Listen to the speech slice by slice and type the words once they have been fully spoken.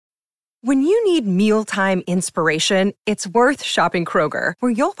When you need mealtime inspiration, it's worth shopping Kroger,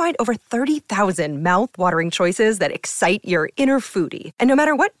 where you'll find over 30,000 mouth-watering choices that excite your inner foodie. And no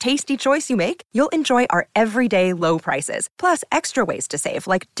matter what tasty choice you make, you'll enjoy our everyday low prices, plus extra ways to save,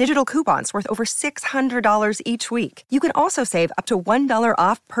 like digital coupons worth over $600 each week. You can also save up to $1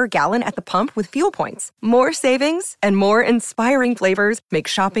 off per gallon at the pump with fuel points. More savings and more inspiring flavors make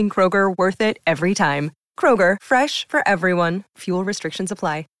shopping Kroger worth it every time. Kroger, fresh for everyone. Fuel restrictions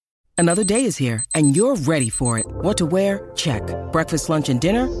apply. Another day is here, and you're ready for it. What to wear? Check. Breakfast, lunch, and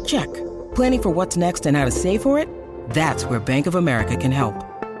dinner? Check. Planning for what's next and how to save for it? That's where Bank of America can help.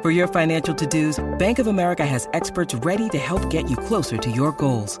 For your financial to-dos, Bank of America has experts ready to help get you closer to your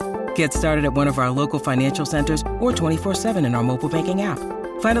goals. Get started at one of our local financial centers or 24/7 in our mobile banking app.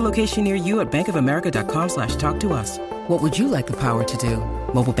 Find a location near you at bankofamerica.com/talktous. What would you like the power to do?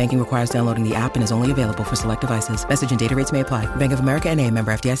 Mobile banking requires downloading the app and is only available for select devices. Message and data rates may apply. Bank of America N.A.,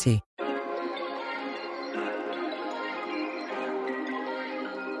 member FDIC.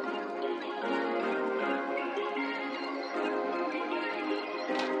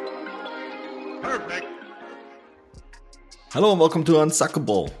 Perfect. Hello and welcome to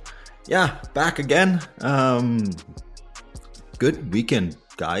Unsuckable. Yeah, back again. Good weekend,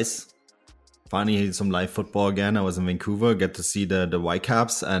 guys. Finally, some live football again. I was in Vancouver, get to see the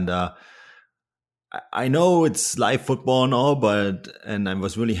Whitecaps, and I know it's live football and all, and I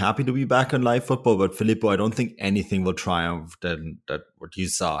was really happy to be back on live football. But Filippo, I don't think anything will triumph than that what you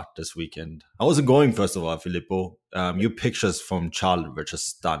saw this weekend. How was it going, first of all, Filippo? Your pictures from Charlotte were just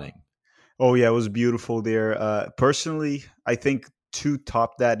stunning. Oh yeah, it was beautiful there. Personally, I think to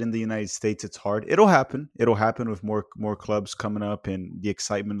top that in the United States, it's hard. It'll happen. It'll happen with more clubs coming up and the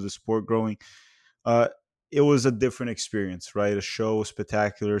excitement of the sport growing. It was a different experience, right? A show,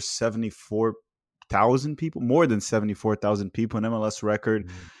 spectacular, 74,000 people, more than 74,000 people, an MLS record.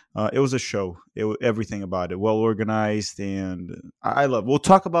 It was a show. Everything about it, well organized, and I love. We'll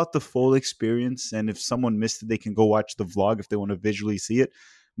talk about the full experience, and if someone missed it, they can go watch the vlog if they want to visually see it.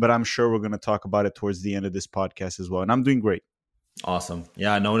 But I'm sure we're going to talk about it towards the end of this podcast as well. And I'm doing great. Awesome.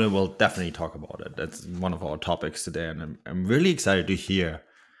 Yeah, I know we'll definitely talk about it. That's one of our topics today. And I'm really excited to hear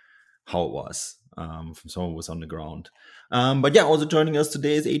how it was from someone who was on the ground. But yeah, also joining us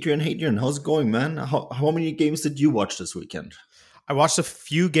today is Adrian. Adrian, how's it going, man? How many games did you watch this weekend? I watched a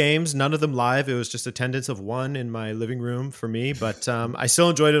few games, none of them live. It was just attendance of one in my living room for me, but I still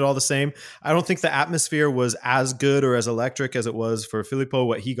enjoyed it all the same. I don't think the atmosphere was as good or as electric as it was for Filippo,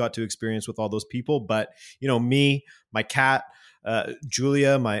 what he got to experience with all those people. But, you know, me, my cat,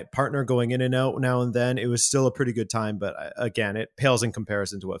 Julia, my partner, going in and out now and then, it was still a pretty good time. But again, it pales in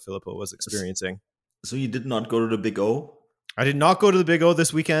comparison to what Filippo was experiencing. So you did not go to the Big O? I did not go to the Big O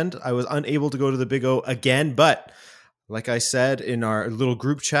this weekend. I was unable to go to the Big O again, but like I said in our little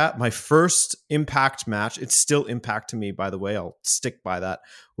group chat, my first Impact match, it's still Impact to me, by the way, I'll stick by that,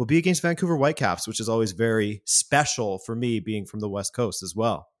 will be against Vancouver Whitecaps, which is always very special for me being from the West Coast as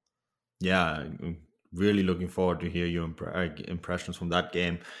well. Yeah, I'm really looking forward to hear your impressions from that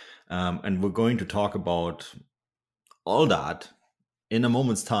game. And we're going to talk about all that in a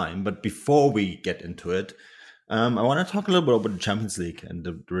moment's time. But before we get into it, I want to talk a little bit about the Champions League and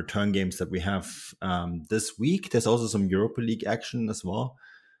the return games that we have this week. There's also some Europa League action as well.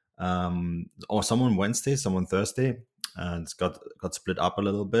 Or some on Wednesday, some on Thursday. It's got split up a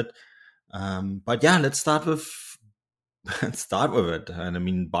little bit. But yeah, let's start with it. And I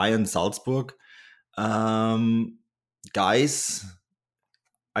mean, Bayern Salzburg. Guys,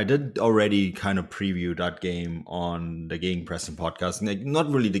 I did already kind of preview that game on the Gegenpressing podcast. Like,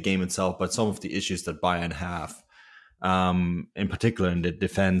 not really the game itself, but some of the issues that Bayern have, in particular in the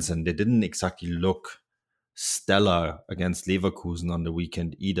defense. And they didn't exactly look stellar against Leverkusen on the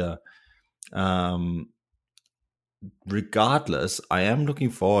weekend either. Regardless, I am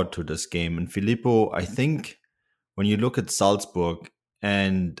looking forward to this game. And Filippo, I think when you look at Salzburg,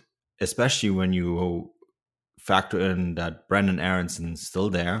 and especially when you factor in that Brandon Aronson's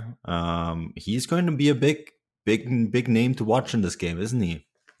still there, he's going to be a big name to watch in this game, isn't he?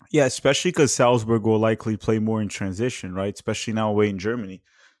 Yeah, especially because Salzburg will likely play more in transition, right? Especially now away in Germany.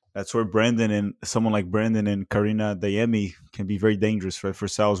 That's where someone like Brandon and Karina Dayemi can be very dangerous, right, for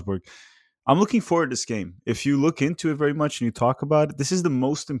Salzburg. I'm looking forward to this game. If you look into it very much and you talk about it, this is the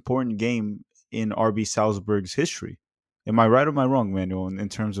most important game in RB Salzburg's history. Am I right or am I wrong, Manuel, in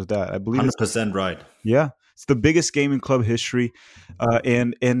terms of that? I believe 100% right. Yeah. It's the biggest game in club history,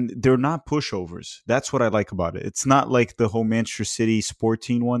 and they're not pushovers. That's what I like about it. It's not like the whole Manchester City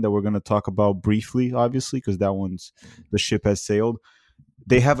Sporting one that we're going to talk about briefly, obviously, because that the ship has sailed.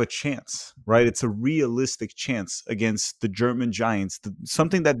 they have a chance, right? It's a realistic chance against the German giants,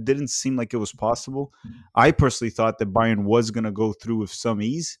 something that didn't seem like it was possible. I personally thought that Bayern was going to go through with some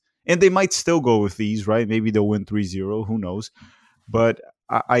ease, and they might still go with ease, right? Maybe they'll win 3-0, who knows? But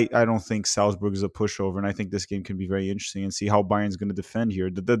I don't think Salzburg is a pushover, and I think this game can be very interesting and see how Bayern's going to defend here.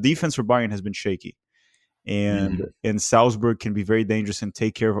 The defense for Bayern has been shaky. And Salzburg can be very dangerous and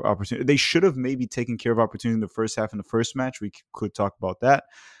take care of opportunity. They should have maybe taken care of opportunity in the first half in the first match. We could talk about that.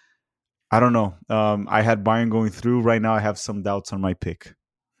 I don't know. I had Bayern going through. Right now, I have some doubts on my pick.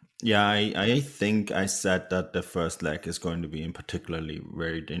 Yeah, I think I said that the first leg is going to be in particularly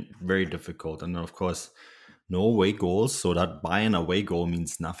very difficult. And of course, no away goals. So that Bayern away goal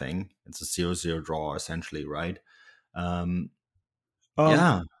means nothing. It's a 0-0 draw, essentially, right?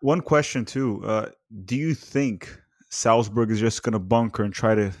 Yeah. One question too. Do you think Salzburg is just going to bunker and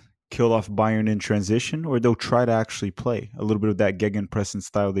try to kill off Bayern in transition, or they'll try to actually play a little bit of that gegenpressing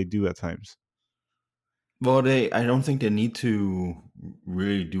style they do at times? Well, I don't think they need to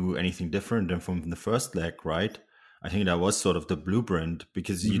really do anything different than from the first leg, right? I think that was sort of the blueprint,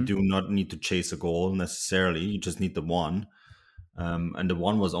 because you do not need to chase a goal necessarily. You just need the one. And the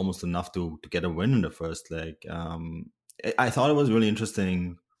one was almost enough to get a win in the first leg. I thought it was really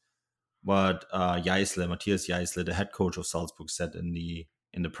interesting what Matthias Jaisle, the head coach of Salzburg, said in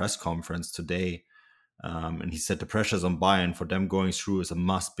the press conference today. And he said the pressure's on Bayern. For them, going through is a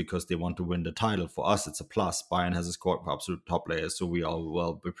must because they want to win the title. For us, it's a plus. Bayern has a squad for absolute top players, so we are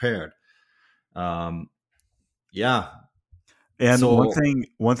well prepared. Yeah. And so,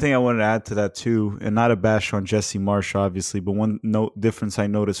 one thing I wanted to add to that too, and not a bash on Jesse Marsch, obviously, but one difference I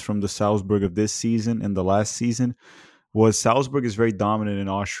noticed from the Salzburg of this season and the last season was Salzburg is very dominant in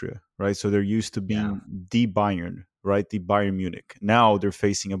Austria, right? So they're used to being the Bayern, right? The Bayern Munich. Now they're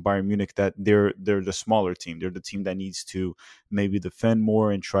facing a Bayern Munich that they're the smaller team. They're the team that needs to maybe defend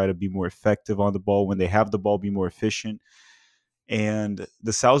more and try to be more effective on the ball. When they have the ball, be more efficient. And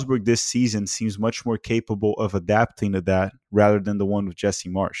the Salzburg this season seems much more capable of adapting to that rather than the one with Jesse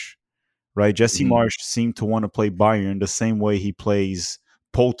Marsch, right? Jesse Marsch seemed to want to play Bayern the same way he plays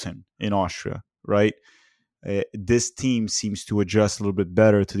Polten in Austria, right? This team seems to adjust a little bit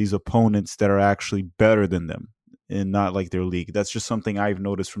better to these opponents that are actually better than them and not like their league. That's just something I've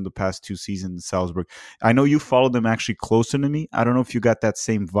noticed from the past 2 seasons in Salzburg. I know you followed them actually closer to me. I don't know if you got that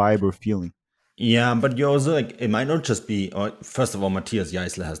same vibe or feeling. Yeah, but you also it might not just be. First of all, Matthias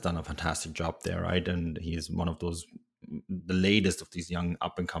Jaisle has done a fantastic job there, right? And he's one of the latest of these young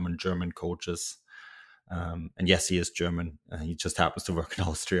up and coming German coaches. And yes, he is German. He just happens to work in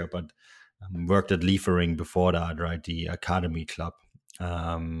Austria, but worked at Liefering before that, right? The academy club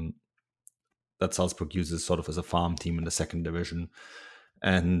that Salzburg uses sort of as a farm team in the second division,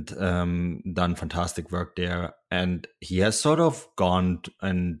 and done fantastic work there. And he has sort of gone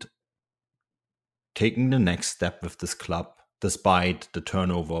and taking the next step with this club, despite the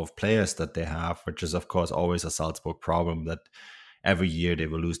turnover of players that they have, which is, of course, always a Salzburg problem, that every year they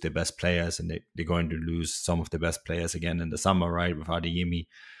will lose their best players, and they're going to lose some of their best players again in the summer, right, with Adeyemi.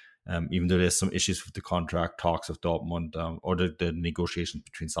 Even though there's some issues with the contract talks of Dortmund, or the negotiations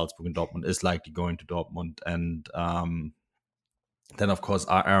between Salzburg and Dortmund is likely going to Dortmund. And then, of course,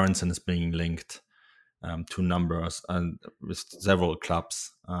 Aronson is being linked to numbers and with several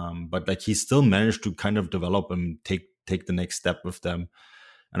clubs, but like he still managed to kind of develop and take the next step with them.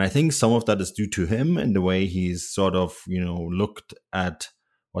 And I think some of that is due to him in the way he's sort of looked at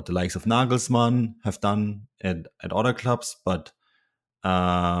what the likes of Nagelsmann have done at other clubs, but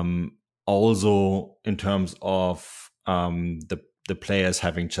also in terms of the players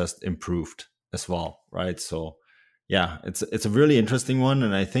having just improved as well, right? So yeah, it's a really interesting one,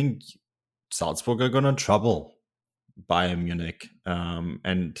 and I think Salzburg are going to trouble Bayern Munich.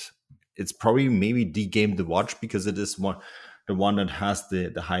 And it's probably maybe the game to watch because it is the one that has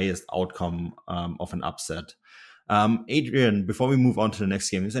the highest outcome of an upset. Adrian, before we move on to the next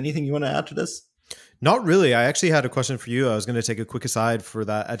game, is there anything you want to add to this? Not really. I actually had a question for you. I was going to take a quick aside for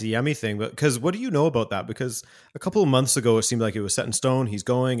that Adeyemi thing, but because what do you know about that? Because a couple of months ago, it seemed like it was set in stone. He's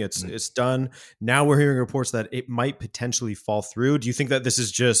going. It's done. Now we're hearing reports that it might potentially fall through. Do you think that this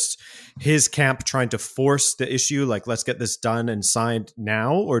is just his camp trying to force the issue? Like, let's get this done and signed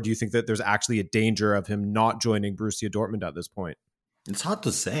now? Or do you think that there's actually a danger of him not joining Borussia Dortmund at this point? It's hard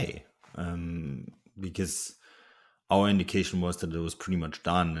to say because our indication was that it was pretty much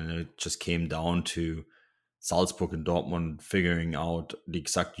done, and it just came down to Salzburg and Dortmund figuring out the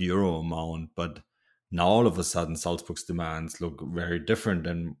exact euro amount. But now all of a sudden, Salzburg's demands look very different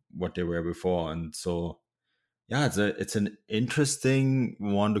than what they were before. And so, Yeah, it's an interesting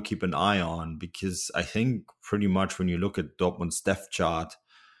one to keep an eye on, because I think pretty much when you look at Dortmund's depth chart,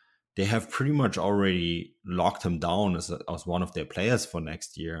 they have pretty much already locked him down as one of their players for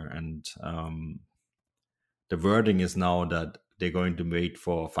next year. And the wording is now that they're going to wait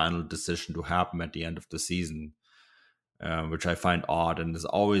for a final decision to happen at the end of the season, which I find odd. And is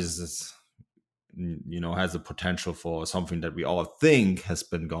always this, has the potential for something that we all think has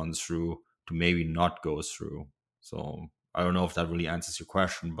been gone through to maybe not go through. So I don't know if that really answers your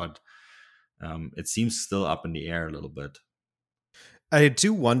question, but it seems still up in the air a little bit. I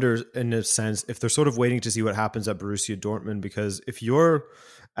do wonder, in a sense, if they're sort of waiting to see what happens at Borussia Dortmund, because if you're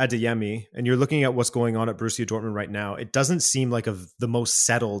Adeyemi and you're looking at what's going on at Borussia Dortmund right now, it doesn't seem like the most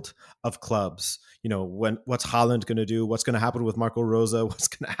settled of clubs. What's Haaland going to do? What's going to happen with Marco Rosa? What's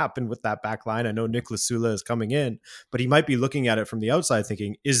going to happen with that back line? I know Niklas Süle is coming in, but he might be looking at it from the outside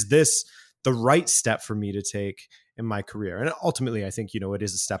thinking, is this the right step for me to take in my career? And ultimately, I think, it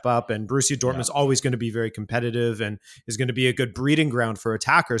is a step up, and Borussia Dortmund is always going to be very competitive and is going to be a good breeding ground for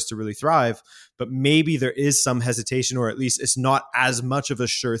attackers to really thrive. But maybe there is some hesitation, or at least it's not as much of a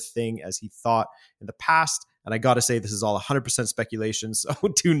sure thing as he thought in the past. And I got to say, this is all 100% speculation, so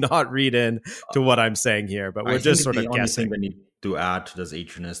do not read in to what I'm saying here, but we're just sort of guessing. The only thing we need to add to this,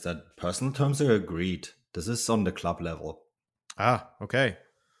 Adrian, is that personal terms are agreed. This is on the club level. Okay.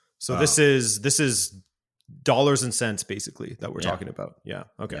 So this is dollars and cents, basically, that we're talking about. Yeah.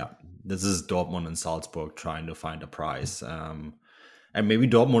 Okay. Yeah. This is Dortmund and Salzburg trying to find a price. And maybe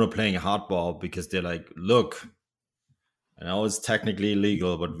Dortmund are playing hardball because they're like, look, I know it's technically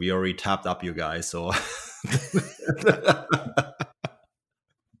illegal, but we already tapped up you guys. So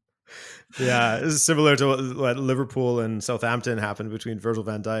yeah, it's similar to what Liverpool and Southampton happened between Virgil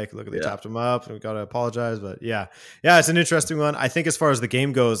van Dijk. Look, they tapped him up, and we got to apologize. But yeah, it's an interesting one. I think as far as the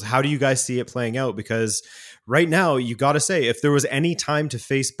game goes, how do you guys see it playing out? Because right now, you got to say, if there was any time to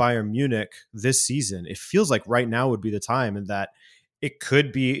face Bayern Munich this season, it feels like right now would be the time, and that it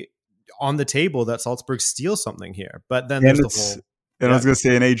could be on the table that Salzburg steals something here. But then there's the whole... And I was going to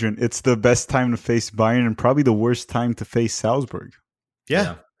say, and Adrian, it's the best time to face Bayern and probably the worst time to face Salzburg.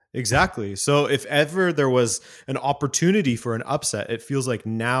 Yeah. Exactly. So if ever there was an opportunity for an upset, it feels like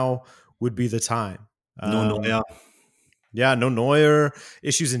now would be the time. No Neuer. Yeah, no Neuer,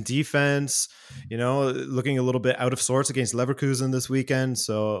 issues in defense, looking a little bit out of sorts against Leverkusen this weekend.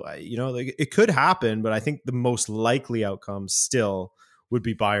 So, it could happen, but I think the most likely outcome still would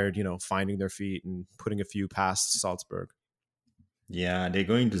be Bayern, finding their feet and putting a few past Salzburg. Yeah, they're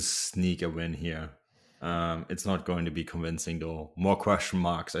going to sneak a win here. It's not going to be convincing, though. More question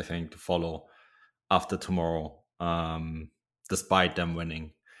marks, I think, to follow after tomorrow, despite them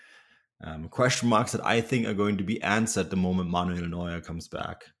winning. Question marks that I think are going to be answered the moment Manuel Neuer comes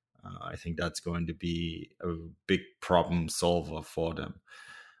back. I think that's going to be a big problem solver for them.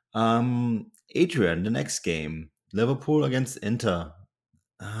 Adrian, the next game, Liverpool against Inter.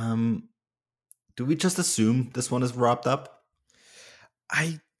 Do we just assume this one is wrapped up?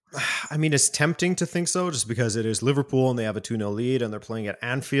 I mean, it's tempting to think so, just because it is Liverpool and they have a 2-0 lead and they're playing at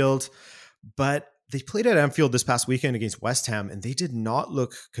Anfield. But they played at Anfield this past weekend against West Ham, and they did not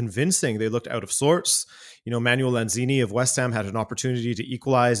look convincing. They looked out of sorts. Manuel Lanzini of West Ham had an opportunity to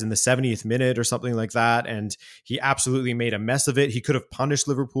equalize in the 70th minute or something like that, and he absolutely made a mess of it. He could have punished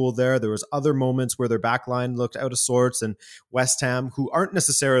Liverpool there. There was other moments where their back line looked out of sorts, and West Ham, who aren't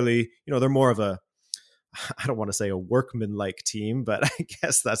necessarily, they're more of a, I don't want to say a workman-like team, but I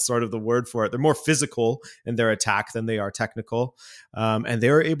guess that's sort of the word for it. They're more physical in their attack than they are technical. And they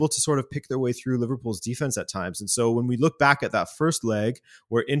are able to sort of pick their way through Liverpool's defense at times. And so when we look back at that first leg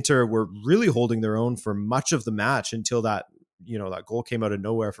where Inter were really holding their own for much of the match until that goal came out of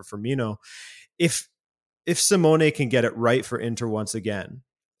nowhere for Firmino, if Simone can get it right for Inter once again,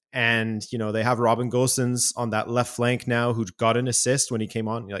 and, they have Robin Gosens on that left flank now, who got an assist when he came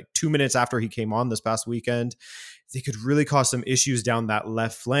on, like 2 minutes after he came on this past weekend. They could really cause some issues down that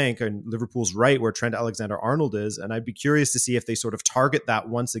left flank and Liverpool's right, where Trent Alexander-Arnold is. And I'd be curious to see if they sort of target that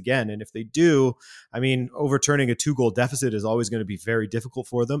once again. And if they do, I mean, overturning a 2-goal deficit is always going to be very difficult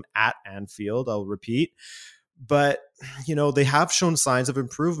for them at Anfield, I'll repeat. But, they have shown signs of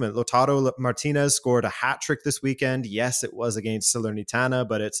improvement. Lautaro Martinez scored a hat trick this weekend. Yes, it was against Salernitana,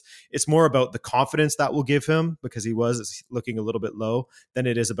 but it's more about the confidence that will give him, because he was looking a little bit low, than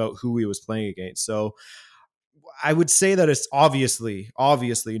it is about who he was playing against. So I would say that it's obviously,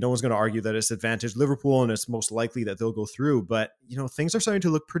 no one's going to argue that it's advantage Liverpool, and it's most likely that they'll go through. But, things are starting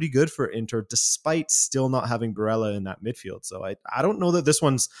to look pretty good for Inter, despite still not having Barella in that midfield. So I don't know that this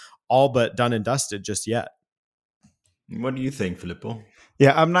one's all but done and dusted just yet. What do you think, Filippo?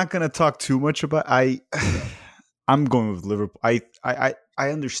 Yeah, I'm not going to talk too much about I'm going with Liverpool. I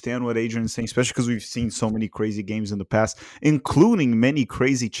understand what Adrian's saying, especially because we've seen so many crazy games in the past, including many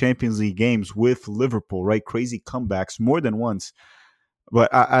crazy Champions League games with Liverpool, right? Crazy comebacks more than once.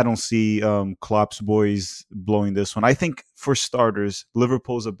 But I don't see Klopp's boys blowing this one. I think, for starters,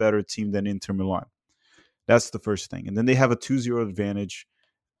 Liverpool's a better team than Inter Milan. That's the first thing. And then they have a 2-0 advantage.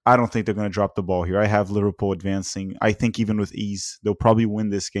 I don't think they're going to drop the ball here. I have Liverpool advancing. I think even with ease, they'll probably win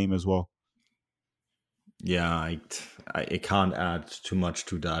this game as well. Yeah, I can't add too much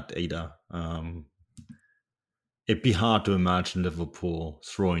to that either. It'd be hard to imagine Liverpool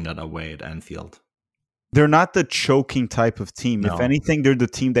throwing that away at Anfield. They're not the choking type of team. No. If anything, they're the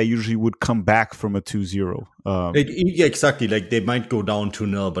team that usually would come back from a 2-0. Yeah, exactly. Like they might go down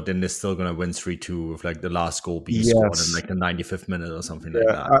 2-0, but then they're still going to win 3-2 with like the last goal being scored in like the 95th minute or something like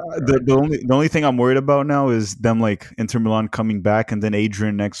that. Right? The only thing I'm worried about now is them like Inter Milan coming back and then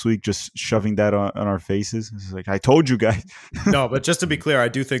Adrian next week just shoving that on our faces. It's like, I told you guys. No, but just to be clear, I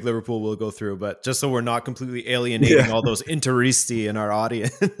do think Liverpool will go through, but just so we're not completely alienating all those Interisti in our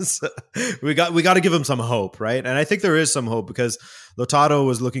audience, we got to give them some hope, right? And I think there is some hope because Lautaro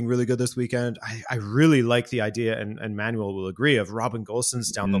was looking really good this weekend. I really like the idea, and Manuel will agree, of Robin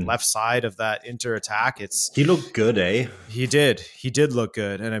Gosens down the left side of that Inter attack. He looked good, eh? He did look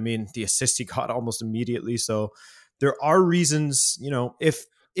good. And I mean, the assist he got almost immediately. So there are reasons,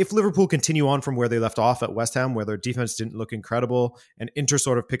 if Liverpool continue on from where they left off at West Ham, where their defense didn't look incredible, and Inter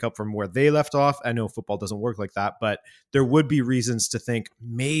sort of pick up from where they left off, I know football doesn't work like that, but there would be reasons to think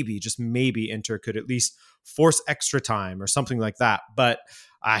maybe, just maybe, Inter could at least force extra time or something like that. But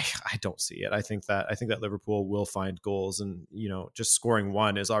I don't see it. I think that Liverpool will find goals, and just scoring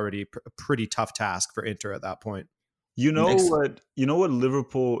one is already a pretty tough task for Inter at that point. You know what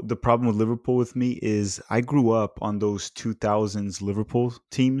Liverpool, the problem with Liverpool with me is I grew up on those 2000s Liverpool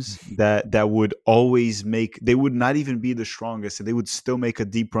teams that would always they would not even be the strongest, and they would still make a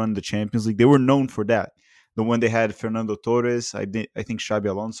deep run in the Champions League. They were known for that. The one they had Fernando Torres, I think Xabi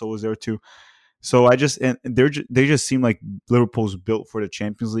Alonso was there too. So they just seem like Liverpool's built for the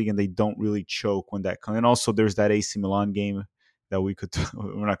Champions League, and they don't really choke when that comes. And also there's that AC Milan game that we're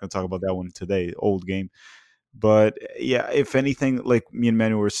not going to talk about that one today, old game. But yeah, if anything, like me and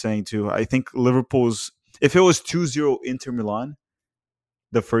Manu were saying too, I think Liverpool's, if it was 2-0 Inter Milan,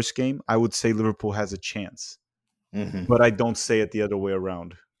 the first game, I would say Liverpool has a chance. Mm-hmm. But I don't say it the other way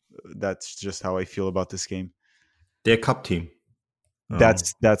around. That's just how I feel about this game. They're a cup team. They're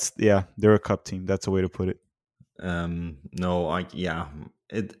a cup team. That's a way to put it.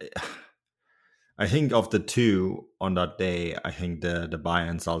 I think of the two on that day, I think the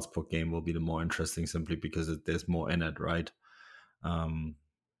Bayern Salzburg game will be the more interesting, simply because there's more in it, right?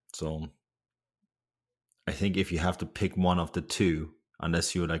 So I think if you have to pick one of the two,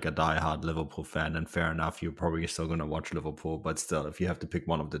 unless you're like a diehard Liverpool fan, then fair enough, you're probably still going to watch Liverpool. But still, if you have to pick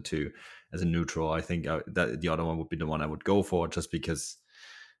one of the two as a neutral, I think that the other one would be the one I would go for, just because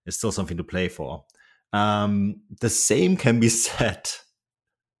it's still something to play for. The same can be said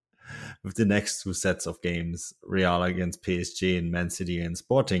with the next two sets of games, Real against PSG and Man City and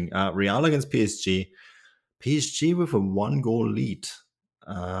Sporting. Real against PSG with a 1-goal lead.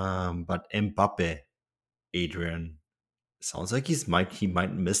 But Mbappe, Adrian, sounds like he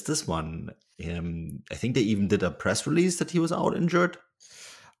might miss this one. I think they even did a press release that he was out injured.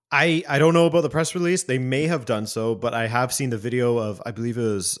 I don't know about the press release. They may have done so, but I have seen the video of, I believe it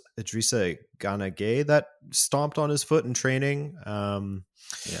was Idrissa Gana Gueye that stomped on his foot in training.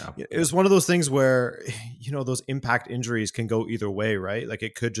 It was one of those things where, those impact injuries can go either way, right? Like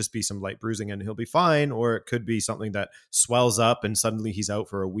it could just be some light bruising and he'll be fine, or it could be something that swells up and suddenly he's out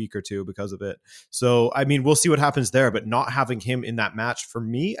for a week or two because of it. So, I mean, we'll see what happens there, but not having him in that match for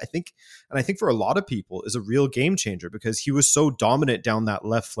me, I think for a lot of people, is a real game changer, because he was so dominant down that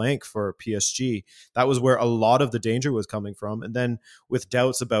left flank for PSG. That was where a lot of the danger was coming from. And then with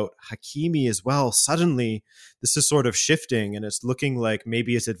doubts about Hakimi as well, suddenly this is sort of shifting, and it's looking like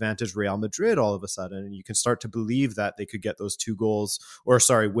maybe it's advantage Real Madrid all of a sudden, and you can start to believe that they could get those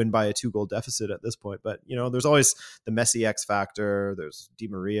win by a 2-goal deficit at this point. But there's always the Messi X factor, there's Di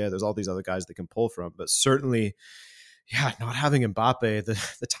Maria, there's all these other guys they can pull from, but certainly, not having Mbappe,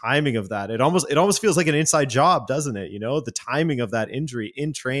 the timing of that, it almost feels like an inside job, doesn't it? The timing of that injury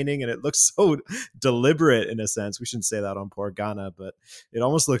in training, and it looks so deliberate in a sense. We shouldn't say that on poor Ghana, but it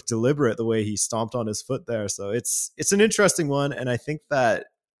almost looked deliberate the way he stomped on his foot there. So it's an interesting one, and I think that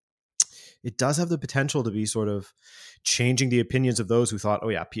it does have the potential to be sort of changing the opinions of those who thought, oh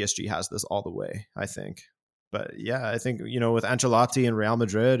yeah, PSG has this all the way, I think. But yeah, I think, with Ancelotti and Real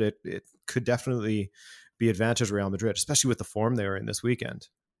Madrid, it could definitely be advantage Real Madrid, especially with the form they were in this weekend.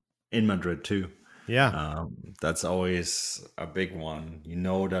 In Madrid too. Yeah. That's always a big one. You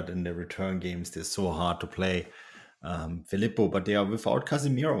know that in the return games, they're so hard to play. Filippo, but they are without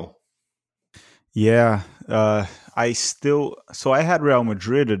Casemiro. Yeah, I had Real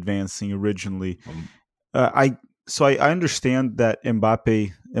Madrid advancing originally. I understand that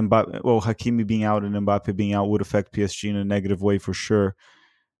Hakimi being out and Mbappe being out would affect PSG in a negative way for sure.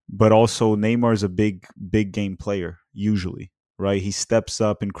 But also Neymar is a big game player usually, right? He steps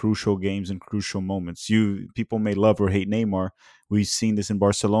up in crucial games and crucial moments. People may love or hate Neymar. We've seen this in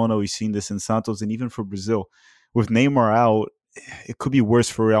Barcelona, we've seen this in Santos, and even for Brazil. With Neymar out, it could be worse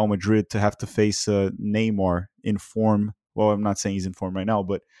for Real Madrid to have to face Neymar in form. Well, I'm not saying he's in form right now,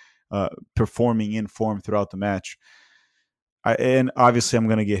 but performing in form throughout the match. And obviously, I'm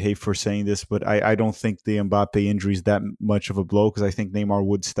going to get hate for saying this, but I don't think the Mbappe injury is that much of a blow because I think Neymar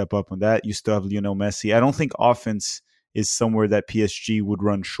would step up on that. You still have Lionel Messi. I don't think offense is somewhere that PSG would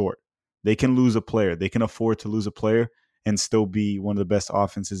run short. They can lose a player. They can afford to lose a player and still be one of the best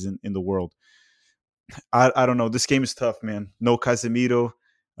offenses in the world. I don't know. This game is tough, man. No Casemiro.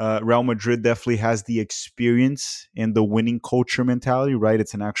 Real Madrid definitely has the experience and the winning culture mentality, right?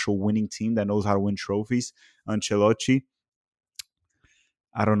 It's an actual winning team that knows how to win trophies. Ancelotti.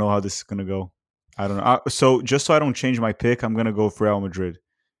 I don't know how this is going to go. I don't know. So just so I don't change my pick, I'm going to go for Real Madrid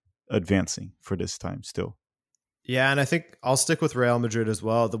advancing for this time still. Yeah, and I think I'll stick with Real Madrid as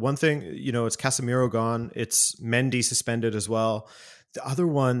well. The one thing, it's Casemiro gone. It's Mendy suspended as well. The other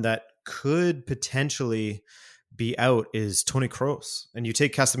one that could potentially be out is Toni Kroos. And you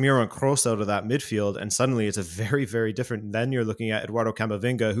take Casemiro and Kroos out of that midfield, and suddenly it's a very, very different. Then you're looking at Eduardo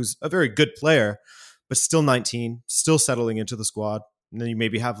Camavinga, who's a very good player, but still 19, still settling into the squad. And then you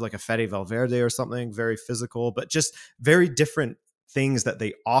maybe have like a Fede Valverde or something, very physical, but just very different things that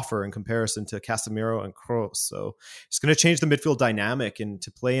they offer in comparison to Casemiro and Kroos. So it's going to change the midfield dynamic, and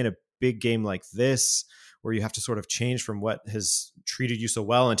to play in a big game like this, where you have to sort of change from what has treated you so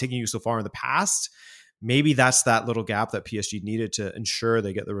well and taken you so far in the past, maybe that's that little gap that PSG needed to ensure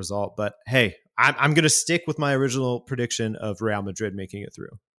they get the result. But hey, I'm going to stick with my original prediction of Real Madrid making it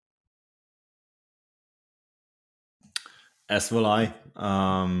through. As will I.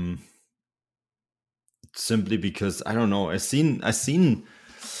 Simply because I don't know. I've seen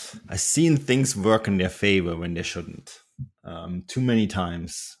things work in their favor when they shouldn't. Too many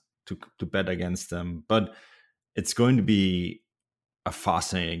times to bet against them. But it's going to be a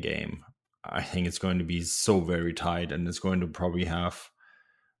fascinating game. I think it's going to be so very tight, and it's going to probably have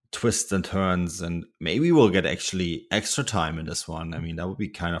twists and turns, and maybe we'll get actually extra time in this one. I mean, that would be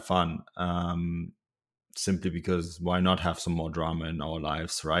kind of fun. Simply because why not have some more drama in our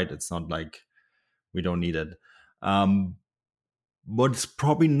lives, right? It's not like we don't need it. But it's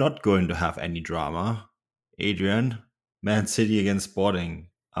probably not going to have any drama. Adrian, Man City against Sporting.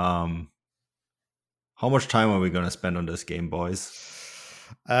 How much time are we going to spend on this game, boys?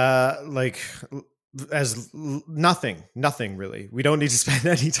 Nothing really. We don't need to spend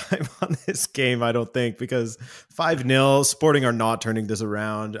any time on this game, I don't think, because 5-0, Sporting are not turning this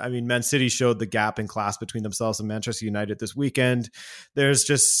around. I mean, Man City showed the gap in class between themselves and Manchester United this weekend. There's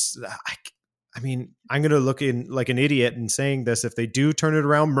just, I'm going to look in like an idiot in saying this if they do turn it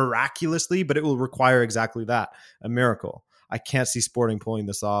around miraculously, but it will require exactly that, a miracle. I can't see Sporting pulling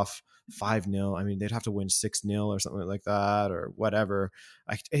this off. 5-0. I mean, they'd have to win 6-0 or something like that, or whatever.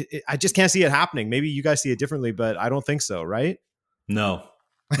 I just can't see it happening. Maybe you guys see it differently, but I don't think so, right? No.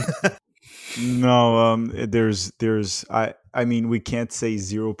 No. I mean, we can't say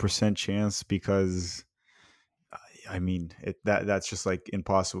 0% chance because I mean that's just like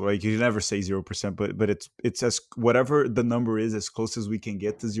impossible. Like you never say 0%, but it's as whatever the number is, as close as we can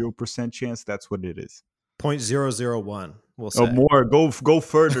get to 0% chance. That's what it is. 0.001. We'll say. Oh, more. Go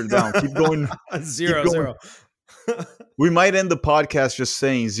further down. Keep going. 0. We might end the podcast just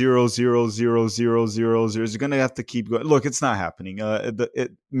saying 0.00000. You're gonna have to keep going. Look, it's not happening.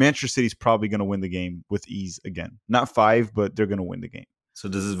 Manchester City's probably gonna win the game with ease again. Not 5, but they're gonna win the game. So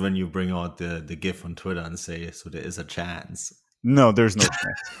this is when you bring out the GIF on Twitter and say, so there is a chance. No, there's no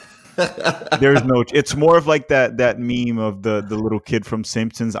chance. There's no. It's more of like that meme of the little kid from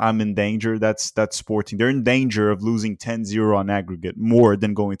Simpsons. I'm in danger. That's Sporting. They're in danger of losing 10-0 on aggregate more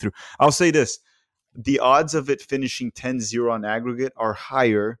than going through. I'll say this: the odds of it finishing 10-0 on aggregate are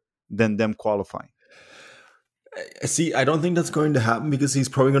higher than them qualifying. See, I don't think that's going to happen because he's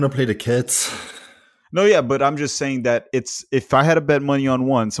probably going to play the kids. No, yeah, but I'm just saying that if I had to bet money on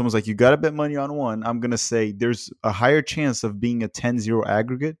one, someone's like, you got to bet money on one, I'm going to say there's a higher chance of being a 10-0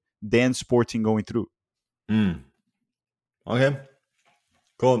 aggregate than Sporting going through. Okay.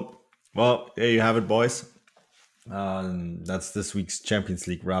 Cool. Well, there you have it, boys. That's this week's Champions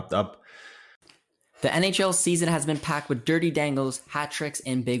League wrapped up. The NHL season has been packed with dirty dangles, hat tricks,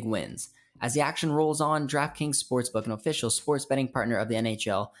 and big wins. As the action rolls on, DraftKings Sportsbook, an official sports betting partner of the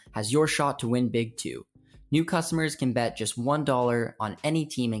NHL, has your shot to win big too. New customers can bet just $1 on any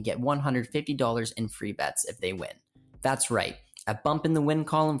team and get $150 in free bets if they win. That's right, a bump in the win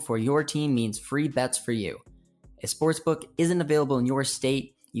column for your team means free bets for you. If Sportsbook isn't available in your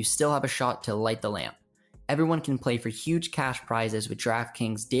state, you still have a shot to light the lamp. Everyone can play for huge cash prizes with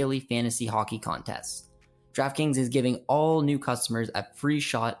DraftKings daily fantasy hockey contests. DraftKings is giving all new customers a free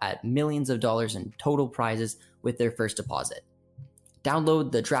shot at millions of dollars in total prizes with their first deposit.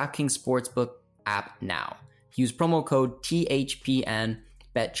 Download the DraftKings Sportsbook app now. Use promo code THPN,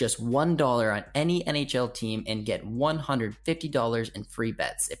 bet just $1 on any NHL team, and get $150 in free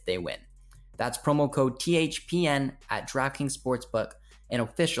bets if they win. That's promo code THPN at DraftKings Sportsbook, an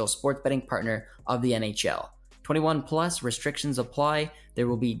official sports betting partner of the NHL. 21 plus, restrictions apply. There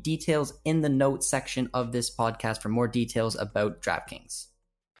will be details in the notes section of this podcast for more details about DraftKings.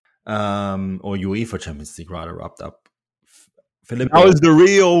 Or UEFA Champions League rather wrapped up. That was the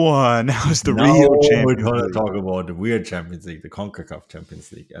real one. That was the real Champions We're going to League. talk about the weird Champions League, the CONCACAF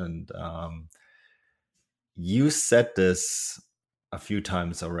Champions League. And you said this a few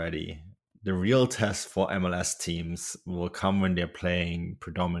times already. The real test for MLS teams will come when they're playing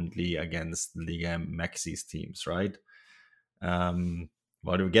predominantly against Liga MX's teams, right? Well,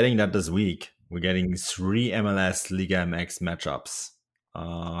 we're getting that this week. We're getting 3 MLS Liga MX matchups.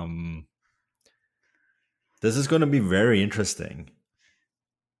 This is going to be very interesting.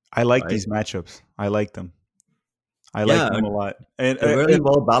 I like these matchups. I like them. I like them a lot. And they're really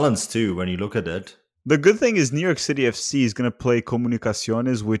well balanced too when you look at it. The good thing is New York City FC is going to play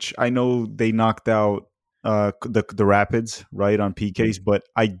Comunicaciones, which I know they knocked out the Rapids, right, on PKs, but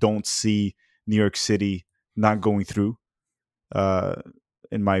I don't see New York City not going through,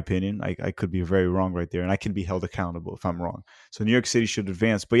 in my opinion. I could be very wrong right there, and I can be held accountable if I'm wrong. So New York City should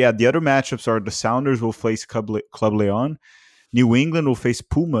advance. But yeah, the other matchups are the Sounders will face Club Leon, New England will face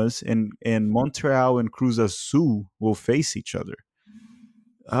Pumas, and Montreal and Cruz Azul will face each other.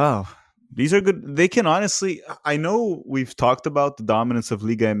 Oh, these are good. They can honestly, I know we've talked about the dominance of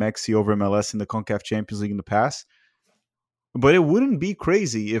Liga MX over MLS in the CONCACAF Champions League in the past, but it wouldn't be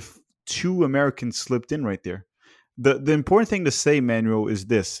crazy if 2 Americans slipped in right there. The important thing to say, Manuel, is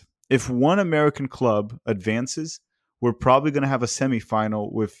this. If one American club advances, we're probably going to have a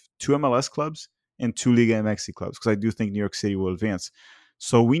semifinal with 2 MLS clubs and 2 Liga MX clubs, because I do think New York City will advance.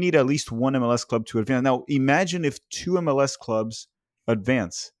 So we need at least 1 MLS club to advance. Now, imagine if 2 MLS clubs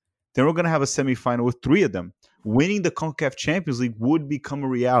advance. Then we're going to have a semifinal with 3 of them. Winning the CONCACAF Champions League would become a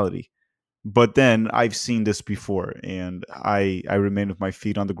reality. But then I've seen this before, and I remain with my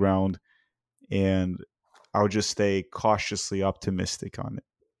feet on the ground, and I'll just stay cautiously optimistic on it.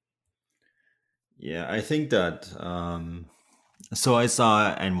 Yeah, I think that... so I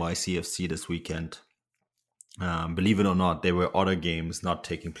saw NYCFC this weekend. Believe it or not, there were other games not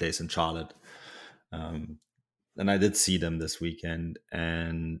taking place in Charlotte. And I did see them this weekend,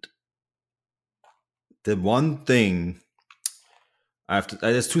 and the one thing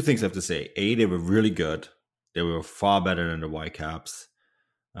there's 2 things I have to say. A, they were really good. They were far better than the Whitecaps.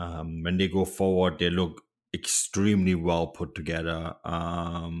 When they go forward, they look extremely well put together.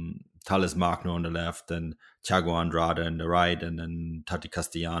 Thales Magno on the left, and Thiago Andrade on the right, and then Tati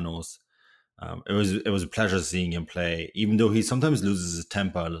Castellanos. It was a pleasure seeing him play, even though he sometimes loses his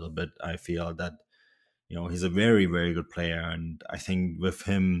temper a little bit. I feel that, he's a very, very good player. And I think with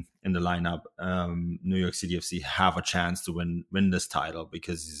him in the lineup, New York City FC have a chance to win this title,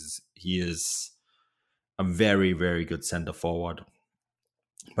 because he is a very, very good center forward.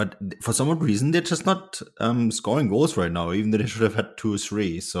 But for some odd reason, they're just not scoring goals right now, even though they should have had 2 or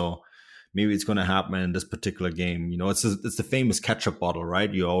 3. So maybe it's going to happen in this particular game. It's the famous ketchup bottle,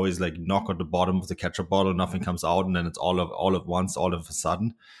 right? You always knock on the bottom of the ketchup bottle, nothing comes out, and then it's all at once, all of a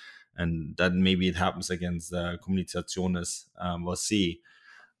sudden. And then maybe it happens against Comunicaciones. We'll see.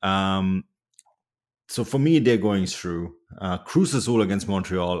 So for me, they're going through. Cruz Azul against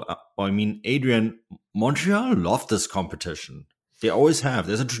Montreal. Adrian, Montreal love this competition. They always have.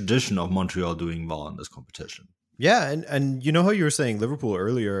 There's a tradition of Montreal doing well in this competition. Yeah, and you know how you were saying Liverpool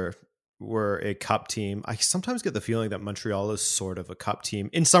earlier were a cup team. I sometimes get the feeling that Montreal is sort of a cup team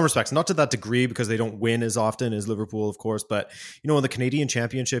in some respects, not to that degree because they don't win as often as Liverpool, of course, but in the Canadian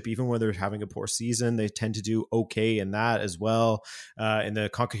Championship, even when they're having a poor season, they tend to do okay in that as well. In the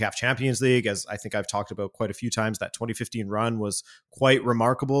CONCACAF Champions League, as I think I've talked about quite a few times, that 2015 run was quite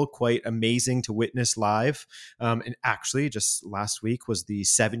remarkable, quite amazing to witness live. And actually, just last week was the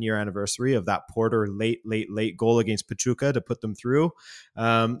 7-year anniversary of that Porter late goal against Pachuca to put them through.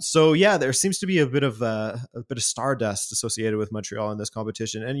 So yeah, yeah, there seems to be a bit of stardust associated with Montreal in this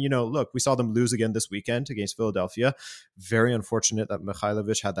competition. And, look, we saw them lose again this weekend against Philadelphia. Very unfortunate that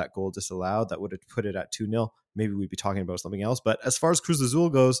Mihailovic had that goal disallowed. That would have put it at 2-0. Maybe we'd be talking about something else. But as far as Cruz Azul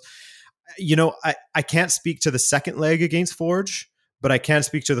goes, I can't speak to the second leg against Forge, but I can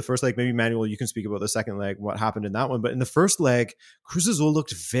speak to the first leg. Maybe, Manuel, you can speak about the second leg, what happened in that one. But in the first leg, Cruz Azul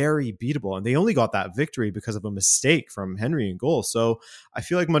looked very beatable, and they only got that victory because of a mistake from Henry in goal. So I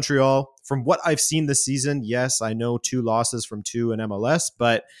feel like Montreal, from what I've seen this season, yes, I know 2 losses from 2 in MLS,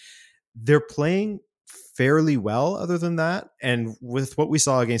 but they're playing fairly well other than that. And with what we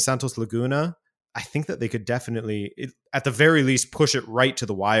saw against Santos Laguna, I think that they could definitely, at the very least, push it right to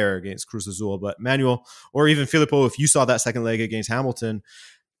the wire against Cruz Azul. But Manuel, or even Filippo, if you saw that second leg against Hamilton,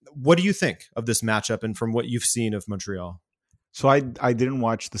 what do you think of this matchup and from what you've seen of Montreal? So I didn't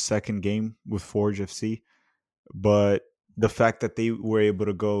watch the second game with Forge FC, but the fact that they were able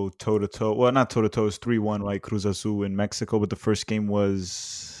to go toe-to-toe, well, not toe-to-toe, it's 3-1, right? Cruz Azul in Mexico, but the first game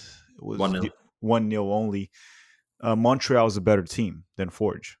was 1-0 only. Montreal is a better team than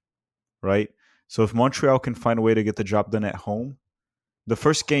Forge, right? So if Montreal can find a way to get the job done at home, the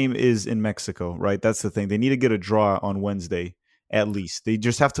first game is in Mexico, right? That's the thing. They need to get a draw on Wednesday, at least. They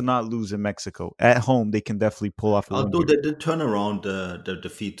just have to not lose in Mexico. At home, they can definitely pull off a win. Although they did turn around the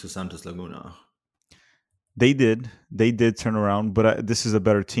defeat to Santos Laguna. They did turn around, but this is a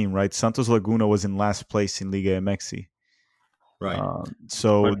better team, right? Santos Laguna was in last place in Liga MX. Right.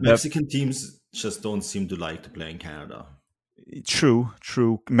 But Mexican teams just don't seem to like to play in Canada.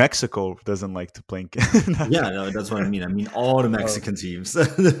 True. Mexico doesn't like to play in Canada. Yeah, no, that's what I mean. I mean all the Mexican teams.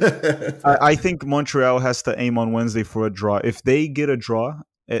 I think Montreal has to aim on Wednesday for a draw. If they get a draw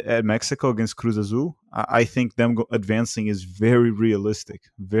at Mexico against Cruz Azul, I think them advancing is very realistic.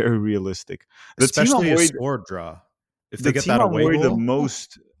 Very realistic. Especially a score draw. If they get that away goal.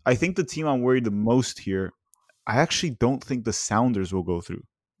 I think the team I'm worried the most here, I actually don't think the Sounders will go through.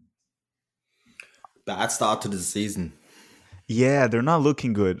 Bad start to the season. Yeah, they're not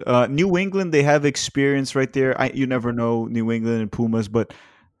looking good. New England, they have experience right there. You never know, New England and Pumas, but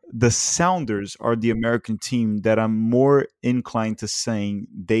the Sounders are the American team that I'm more inclined to saying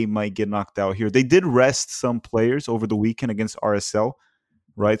they might get knocked out here. They did rest some players over the weekend against RSL,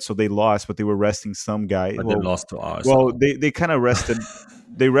 right? So they lost, but they were resting some guy. But they lost to RSL. Well, they kind of rested.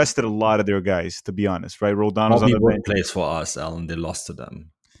 They rested a lot of their guys, to be honest, right? Roldan's on the bench. Plays for RSL, and they lost to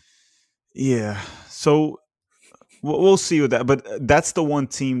them. Yeah, so we'll see with that. But that's the one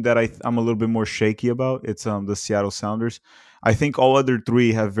team that I'm a little bit more shaky about. It's the Seattle Sounders. I think all other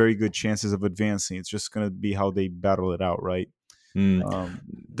 3 have very good chances of advancing. It's just going to be how they battle it out, right?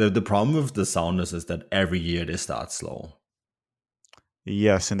 The problem with the Sounders is that every year they start slow.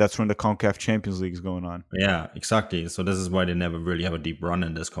 Yes, and that's when the CONCACAF Champions League is going on. Yeah, exactly. So this is why they never really have a deep run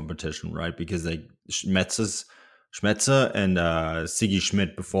in this competition, right? Because Schmetzer and Sigi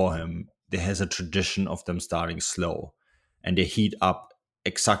Schmidt before him, there has a tradition of them starting slow, and they heat up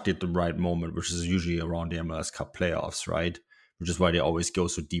exactly at the right moment, which is usually around the MLS Cup playoffs, right? Which is why they always go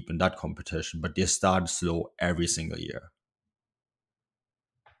so deep in that competition. But they start slow every single year,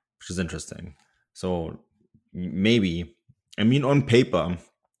 which is interesting. So maybe, I mean, on paper,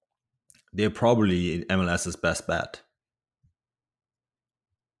 they're probably MLS's best bet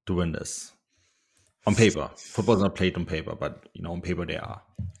to win this. On paper. Football's not played on paper, but on paper they are.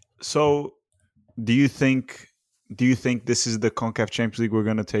 So do you think this is the CONCACAF Champions League we're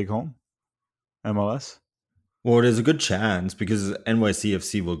going to take home? MLS? Well, there's a good chance because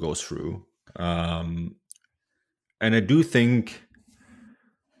NYCFC will go through. And I do think,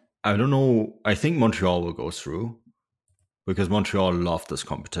 I don't know, I think Montreal will go through because Montreal love this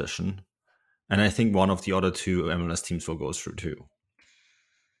competition. And I think one of the other 2 MLS teams will go through too.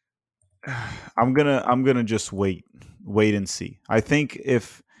 I'm gonna just wait and see. I think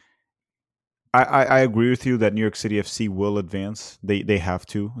if I agree with you that New York City FC will advance. They have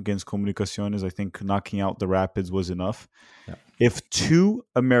to against Comunicaciones. I think knocking out the Rapids was enough. Yeah. If 2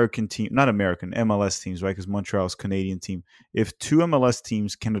 American teams, not American, MLS teams, right? Because Montreal's Canadian team. If 2 MLS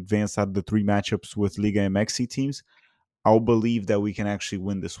teams can advance out of the 3 matchups with Liga MX teams, I'll believe that we can actually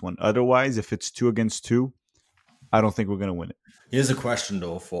win this one. Otherwise, if it's 2 against 2, I don't think we're going to win it. Here's a question,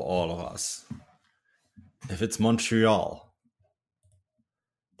 though, for all of us. If it's Montreal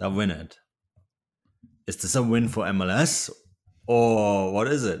that win it, is this a win for MLS or what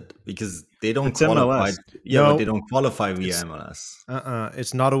is it? Because they don't qualify. MLS. Yeah, but they don't qualify via MLS.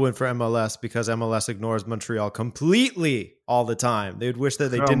 It's not a win for MLS because MLS ignores Montreal completely all the time. They would wish that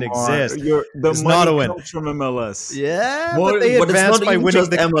they didn't exist. It's not a win from MLS. Yeah, but they advanced by winning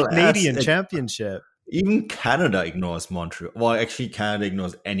the Canadian Championship. Even Canada ignores Montreal. Well, actually, Canada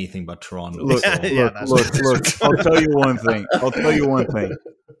ignores anything but Toronto. Look, so- look. I'll tell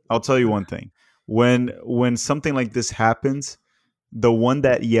you one thing. When something like this happens, the one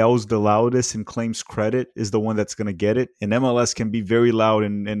that yells the loudest and claims credit is the one that's going to get it. And MLS can be very loud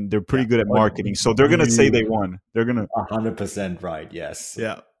and they're pretty good at marketing. So they're going to say they won. They're going to 100% right. Yes.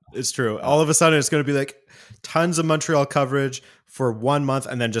 Yeah, it's true. All of a sudden, it's going to be like tons of Montreal coverage for 1 month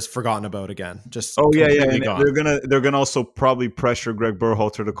and then just forgotten about again. Just and gone. they're gonna also probably pressure Greg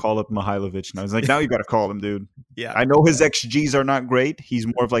Berhalter to call up Mihailovic. Now he's like, now you got to call him, dude. Yeah, I know his XGs are not great. He's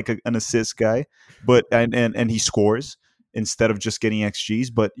more of like an assist guy, but and he scores instead of just getting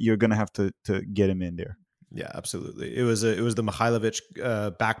XGs. But you're gonna have to get him in there. Yeah, absolutely. It was the Mihailovic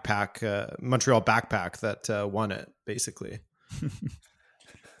backpack, Montreal backpack that won it, basically.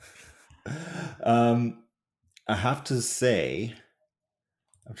 I have to say,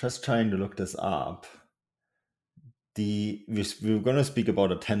 I'm just trying to look this up. We're going to speak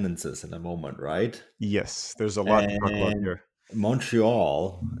about attendances in a moment, right? Yes, there's a lot to talk about here.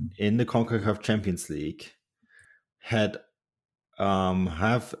 Montreal in the CONCACAF Champions League had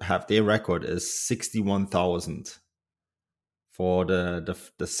have their record is 61,000 for the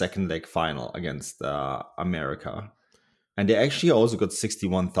second leg final against America. And they actually also got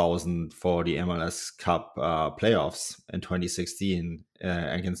 61,000 for the MLS Cup playoffs in 2016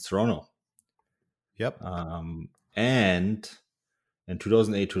 against Toronto. Yep. And in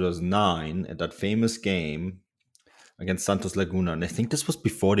 2008-2009, at that famous game against Santos Laguna, and I think this was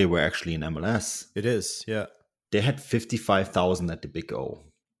before they were actually in MLS. It is, yeah. They had 55,000 at the Big O.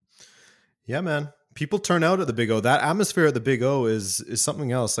 Yeah, man. People turn out at the Big O. That atmosphere at the Big O is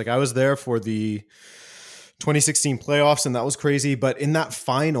something else. Like I was there for the 2016 playoffs, and that was crazy. But in that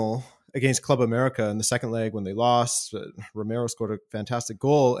final against Club America in the second leg when they lost, Romero scored a fantastic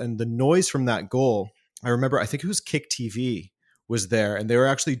goal. And the noise from that goal, I remember, I think it was Kick TV was there, and they were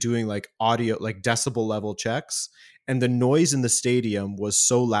actually doing like audio, like decibel level checks. And the noise in the stadium was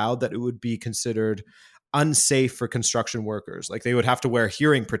so loud that it would be considered unsafe for construction workers. Like they would have to wear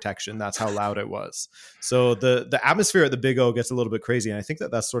hearing protection. That's how loud it was. So the atmosphere at the Big O gets a little bit crazy. And I think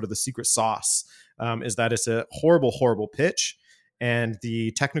that's sort of the secret sauce, is that it's a horrible pitch, and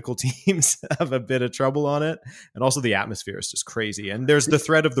the technical teams have a bit of trouble on it. And also the atmosphere is just crazy. And there's the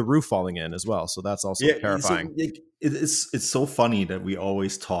threat of the roof falling in as well. So that's also terrifying. So, it's so funny that we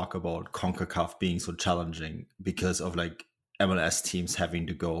always talk about CONCACAF being so challenging because of like MLS teams having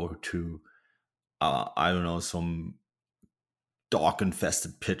to go to I don't know, some dog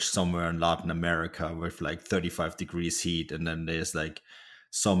infested pitch somewhere in Latin America with like 35 degrees heat, and then there's like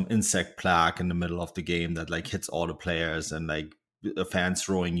some insect plague in the middle of the game that like hits all the players, and like the fans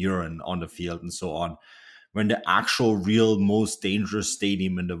throwing urine on the field and so on, when the actual real most dangerous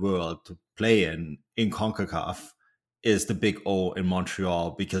stadium in the world to play in CONCACAF is the Big O in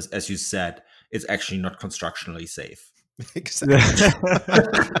Montreal, because as you said, it's actually not constructionally safe. Exactly.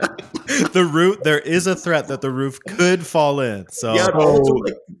 There is a threat that the roof could fall in. So yeah, also,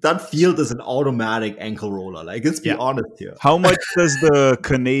 like, that field is an automatic ankle roller. Like, let's be honest here. How much does the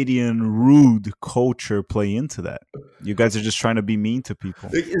Canadian rude culture play into that? You guys are just trying to be mean to people.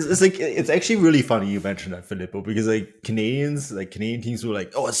 It's actually really funny you mentioned that, Filippo, because like Canadian teams were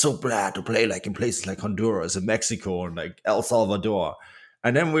like, oh, it's so bad to play like in places like Honduras and Mexico and like El Salvador,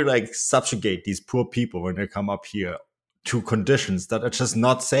 and then we like subjugate these poor people when they come up here to conditions that are just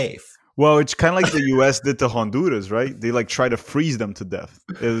not safe. Well, it's kind of like the U.S. did to Honduras, right? They like try to freeze them to death.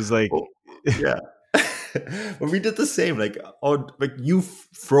 It was like, yeah. But we did the same. Like, you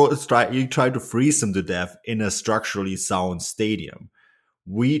try to freeze them to death in a structurally sound stadium.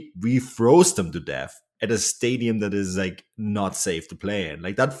 We froze them to death at a stadium that is like not safe to play in.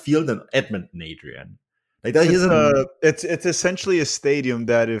 Like that field in Edmonton, Adrian. Like that it's essentially a stadium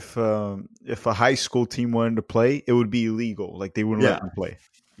that if a high school team wanted to play, it would be illegal. Like they wouldn't let them play.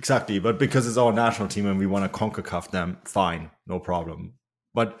 Exactly, but because it's our national team and we want to CONCACAF them, fine, no problem.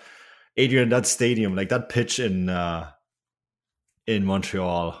 But Adrian, that stadium, like that pitch in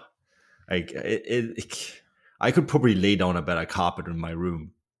Montreal, like I could probably lay down a better carpet in my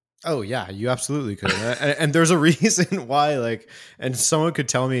room. Oh yeah, you absolutely could. And there's a reason why, like, and someone could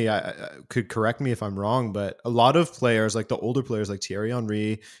tell me, could correct me if I'm wrong, but a lot of players, like the older players like Thierry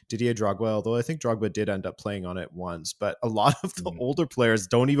Henry, Didier Drogba, although I think Drogba did end up playing on it once, but a lot of the older players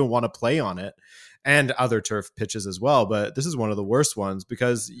don't even want to play on it, and other turf pitches as well. But this is one of the worst ones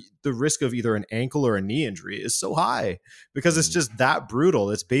because the risk of either an ankle or a knee injury is so high because it's just that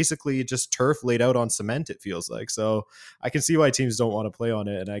brutal. It's basically just turf laid out on cement, it feels like. So I can see why teams don't want to play on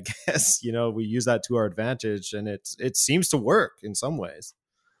it. And I guess, we use that to our advantage, and it seems to work in some ways.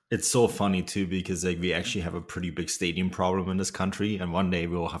 It's so funny too because like we actually have a pretty big stadium problem in this country, and one day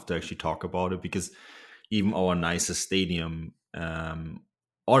we'll have to actually talk about it because even our nicest stadium,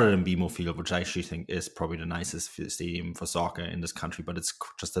 other than BMO Field, which I actually think is probably the nicest stadium for soccer in this country, but it's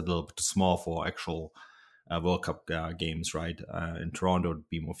just a little bit too small for actual World Cup games, right? In Toronto,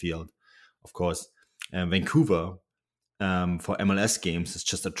 BMO Field, of course. Vancouver, for MLS games, is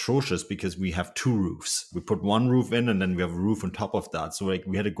just atrocious because we have two roofs. We put one roof in, and then we have a roof on top of that. So like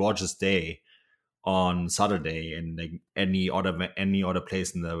we had a gorgeous day on Saturday, and like any other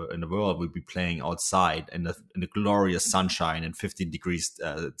place in the world would be playing outside in the glorious sunshine and 15 degrees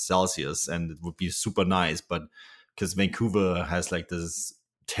Celsius, and it would be super nice. But because Vancouver has like this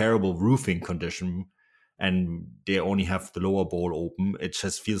terrible roofing condition, and they only have the lower bowl open, it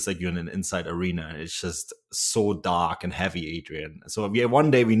just feels like you're in an inside arena. It's just so dark and heavy, Adrian. So one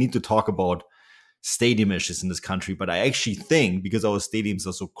day we need to talk about stadium issues in this country. But I actually think because our stadiums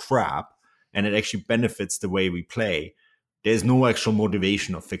are so crap, and it actually benefits the way we play, there's no actual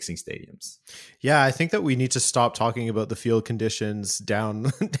motivation of fixing stadiums. Yeah, I think that we need to stop talking about the field conditions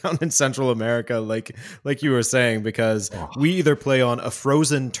down in Central America, like you were saying, because we either play on a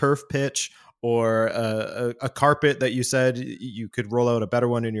frozen turf pitch or a carpet that you said you could roll out a better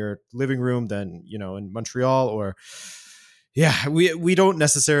one in your living room than, in Montreal. Or we don't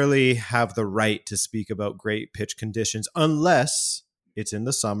necessarily have the right to speak about great pitch conditions unless it's in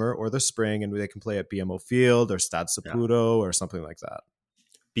the summer or the spring and they can play at BMO Field or Stade Saputo or something like that.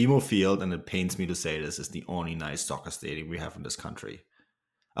 BMO Field, and it pains me to say this, is the only nice soccer stadium we have in this country.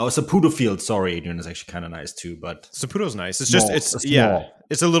 Oh, Saputo Field, sorry, Adrian, is actually kind of nice too, but Saputo's nice. It's small,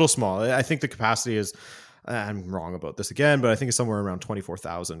 it's a little small. I think the capacity is, I'm wrong about this again, but I think it's somewhere around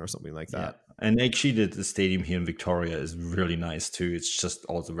 24,000 or something like that. Yeah. And actually the stadium here in Victoria is really nice too. It's just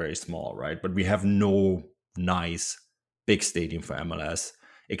also very small, right? But we have no nice big stadium for MLS,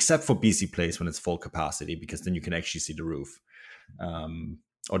 except for BC Place when it's full capacity, because then you can actually see the roof.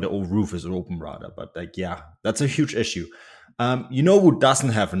 Or the old roof is open rather. But that's a huge issue. Who doesn't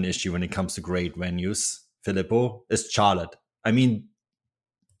have an issue when it comes to great venues, Filippo, is Charlotte. I mean,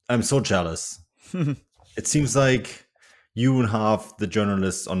 I'm so jealous. It seems like you and half the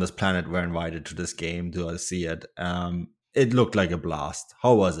journalists on this planet were invited to this game to see it. It looked like a blast.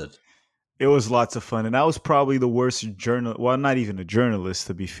 How was it? It was lots of fun, and I was probably the worst well, not even a journalist,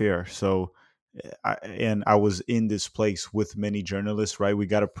 to be fair. So, I was in this place with many journalists, right? We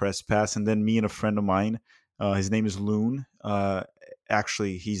got a press pass, and then me and a friend of mine, his name is Loon.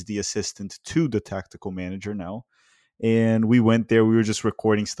 Actually, he's the assistant to the tactical manager now. And we went there. We were just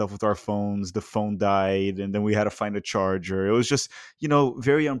recording stuff with our phones. The phone died, and then we had to find a charger. It was just,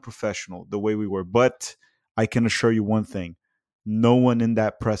 very unprofessional the way we were. But I can assure you one thing. No one in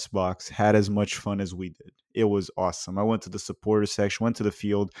that press box had as much fun as we did. It was awesome. I went to the supporter section, went to the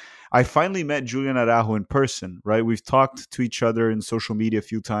field. I finally met Julian Araujo in person, right? We've talked to each other in social media a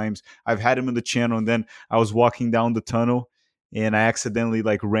few times. I've had him in the channel, and then I was walking down the tunnel, and I accidentally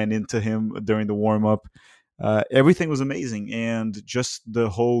ran into him during the warm-up. Everything was amazing, and just the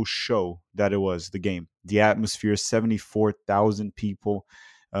whole show that it was, the game, the atmosphere, 74,000 people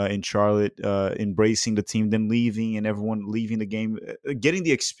in Charlotte, embracing the team, then leaving, and everyone leaving the game, getting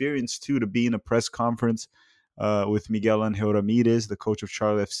the experience too to be in a press conference with Miguel Angel Ramirez, the coach of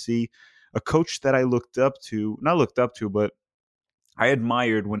Charlotte FC, a coach that I but I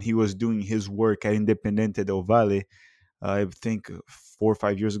admired when he was doing his work at Independiente del Valle. I think 4 or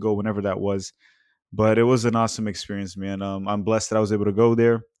 5 years ago, whenever that was. But it was an awesome experience, man. I'm blessed that I was able to go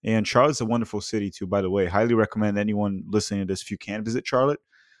there. And Charlotte's a wonderful city, too, by the way. Highly recommend anyone listening to this, if you can visit Charlotte,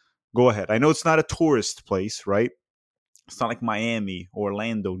 go ahead. I know it's not a tourist place, right? It's not like Miami,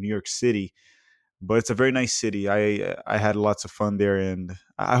 Orlando, New York City, but it's a very nice city. I had lots of fun there, and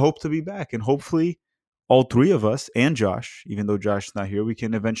I hope to be back. And hopefully all three of us and Josh, even though Josh is not here, we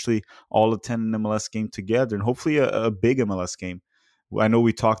can eventually all attend an MLS game together, and hopefully a big MLS game. I know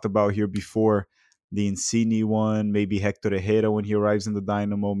we talked about here before the Insigne one, maybe Hector Herrera when he arrives in the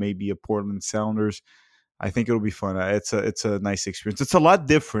Dynamo, maybe a Portland Sounders. I think it'll be fun. It's a nice experience. It's a lot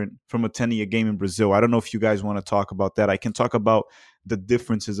different from attending a game in Brazil. I don't know if you guys want to talk about that. I can talk about the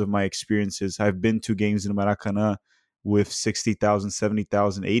differences of my experiences. I've been to games in Maracanã with 60,000,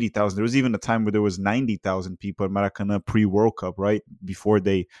 70,000, 80,000. There was even a time where there was 90,000 people at Maracanã pre-World Cup, right? Before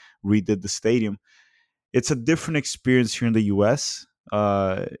they redid the stadium. It's a different experience here in the U.S.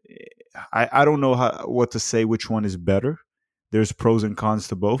 I don't know what to say, which one is better. There's pros and cons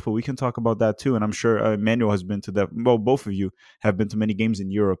to both, but we can talk about that too. And I'm sure Emmanuel has been to that. Well, both of you have been to many games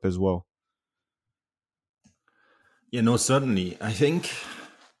in Europe as well. Yeah, no, certainly. I think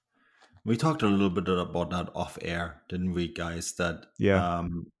we talked a little bit about that off air, didn't we, guys? That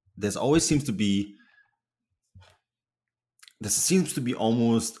there's always seems to be this seems to be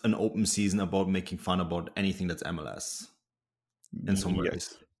almost an open season about making fun about anything that's MLS in some ways.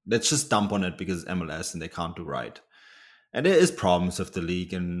 Yes. Let's just dump on it because it's MLS and they can't do right. And there is problems with the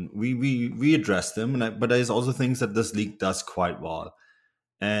league, and we address them. But there's also things that this league does quite well.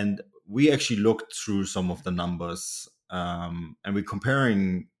 And we actually looked through some of the numbers, and we're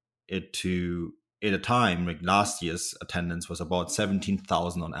comparing it to, at a time, like last year's attendance was about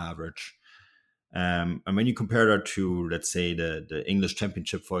 17,000 on average. And when you compare that to, let's say, the English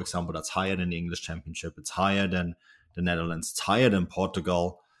Championship, for example, that's higher than the English Championship. It's higher than the Netherlands. It's higher than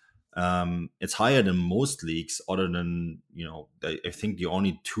Portugal. It's higher than most leagues, other than, I think the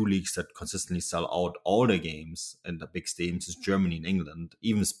only two leagues that consistently sell out all their games in the big stadiums is Germany and England.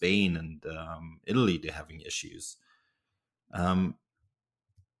 Even Spain and Italy, they're having issues.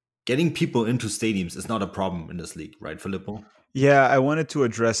 Getting people into stadiums is not a problem in this league, right, Filippo? Yeah, I wanted to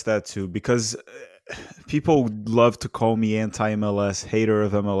address that too, because people love to call me anti-MLS, hater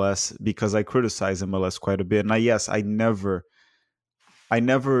of MLS, because I criticize MLS quite a bit. And I never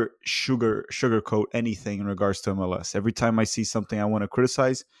sugarcoat anything in regards to MLS. Every time I see something I want to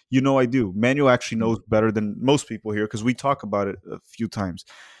criticize, I do. Manuel actually knows better than most people here because we talk about it a few times.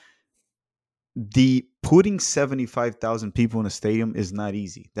 The putting 75,000 people in a stadium is not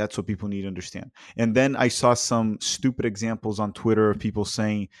easy. That's what people need to understand. And then I saw some stupid examples on Twitter of people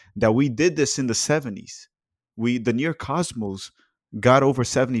saying that we did this in the 70s. The New York Cosmos got over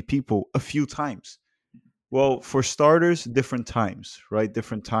 70 people a few times. Well, for starters, different times, right?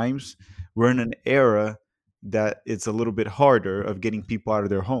 Different times. We're in an era that it's a little bit harder of getting people out of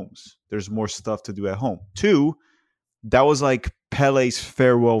their homes. There's more stuff to do at home. 2, that was like Pele's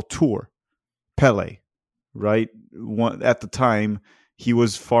farewell tour. Pele, right? At the time, he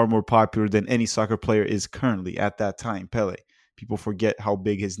was far more popular than any soccer player is currently at that time, Pele. People forget how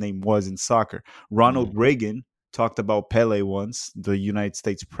big his name was in soccer. Ronald Reagan talked about Pele once, the United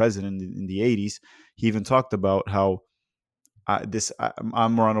States president in the 80s. He even talked about how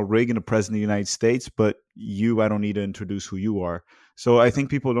I'm Ronald Reagan, the president of the United States, but I don't need to introduce who you are. So I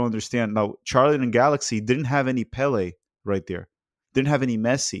think people don't understand. Now, Charlie and Galaxy didn't have any Pele right there. Didn't have any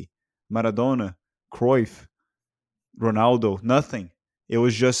Messi, Maradona, Cruyff, Ronaldo, nothing. It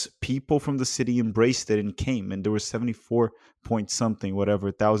was just people from the city embraced it and came, and there was 74 point something, whatever,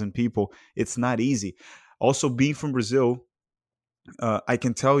 1,000 people. It's not easy. Also, being from Brazil, I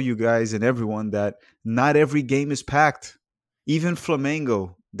can tell you guys and everyone that not every game is packed. Even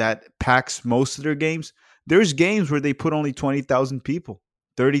Flamengo, that packs most of their games, there's games where they put only 20,000 people,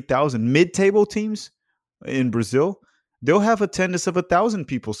 30,000. Mid-table teams in Brazil, they'll have attendance of 1,000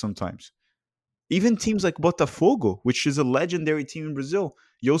 people sometimes. Even teams like Botafogo, which is a legendary team in Brazil,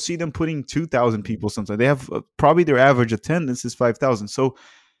 you'll see them putting 2,000 people sometimes. They have probably their average attendance is 5,000. So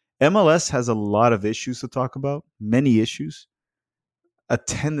MLS has a lot of issues to talk about, many issues.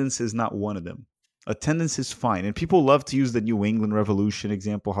 Attendance is not one of them. Attendance is fine. And people love to use the New England Revolution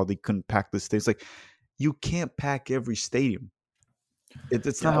example, how they couldn't pack the stadium. It's like, you can't pack every stadium.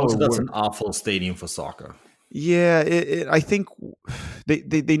 It's not how it works. That's an awful stadium for soccer. Yeah, I think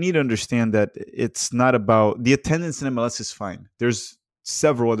they need to understand that it's not about the attendance in MLS is fine. There's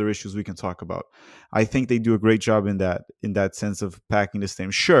several other issues we can talk about. I think they do a great job in that sense of packing the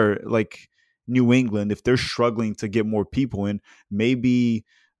stadium. Sure, like New England, if they're struggling to get more people in, maybe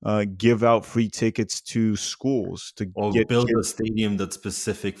give out free tickets to schools to build a stadium that's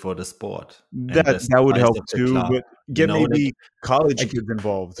specific for the sport. That would help too. But get maybe college kids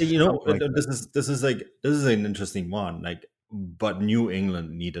involved. This is an interesting one. But New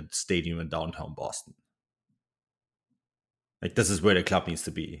England needed a stadium in downtown Boston. This is where the club needs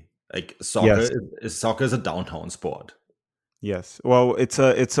to be. Soccer is a downtown sport. Yes. Well, it's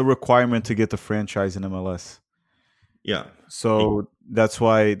a requirement to get the franchise in MLS. Yeah. So that's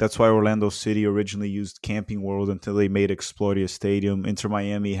why Orlando City originally used Camping World until they made Exploria Stadium. Inter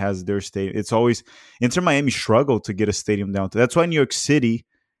Miami has their stadium. It's always Inter Miami struggled to get a stadium down to. That's why New York City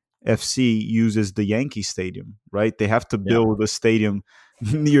FC uses the Yankee Stadium, right? They have to build a stadium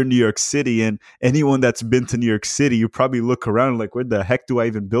near New York City, and anyone that's been to New York City, you probably look around like, where the heck do I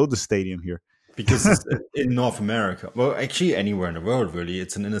even build a stadium here? Because it's in North America, well, actually anywhere in the world, really,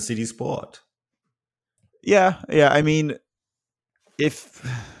 it's an inner city sport. Yeah. I mean,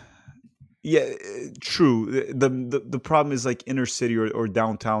 true. The problem is inner city or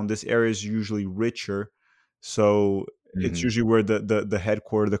downtown. This area is usually richer, so it's usually where the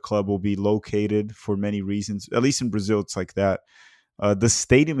headquarters of the club will be located for many reasons. At least in Brazil, it's like that. The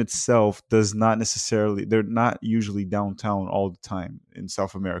stadium itself does not necessarily. They're not usually downtown all the time in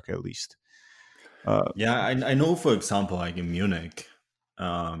South America, at least. I know. For example, in Munich.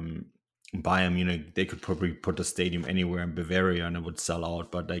 Bayern Munich, they could probably put the stadium anywhere in Bavaria and it would sell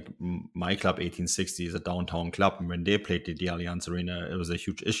out. But like my club, 1860, is a downtown club, and when they played the Allianz Arena, it was a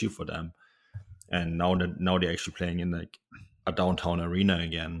huge issue for them. And now they're actually playing in like a downtown arena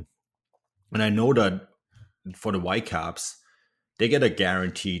again. And I know that for the Whitecaps, they get a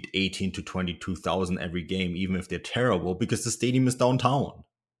guaranteed 18 to 22,000 every game, even if they're terrible, because the stadium is downtown.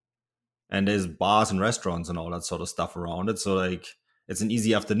 And there's bars and restaurants and all that sort of stuff around it. So like, it's an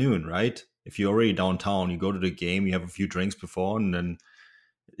easy afternoon, right? If you're already downtown, you go to the game, you have a few drinks before, and then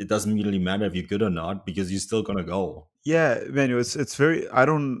it doesn't really matter if you're good or not because you're still going to go. Yeah, Manu, it's very. I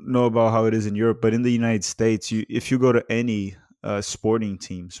don't know about how it is in Europe, but in the United States, if you go to any sporting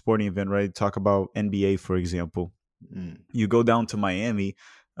event, right? Talk about NBA, for example. You go down to Miami,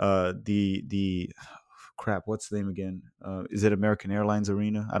 the crap, what's the name again? Is it American Airlines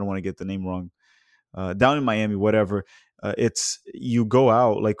Arena? I don't want to get the name wrong. Down in Miami, whatever. It's you go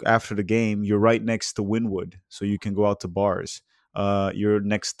out like after the game, you're right next to Wynwood, so you can go out to bars. You're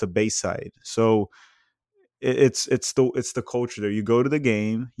next to Bayside, so it's the culture there. You go to the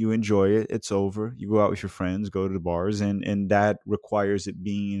game, you enjoy it, it's over. You go out with your friends, go to the bars, and that requires it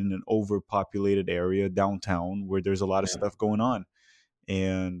being in an overpopulated area downtown where there's a lot of stuff going on.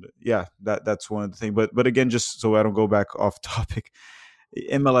 And yeah, that's one of the things. But again, just so I don't go back off topic,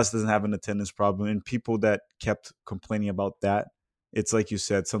 MLS doesn't have an attendance problem, and people that kept complaining about that, it's like you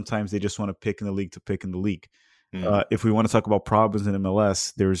said, sometimes they just want to pick in the league to pick in the league. If we want to talk about problems in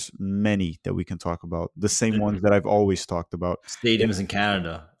MLS, there's many that we can talk about. The same ones that I've always talked about. Stadiums in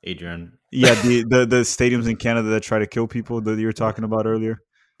Canada, Adrian. Yeah, the stadiums in Canada that try to kill people that you were talking about earlier.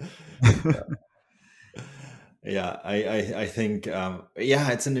 Yeah, I think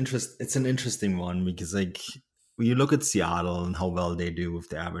it's an interesting one because like when you look at Seattle and how well they do with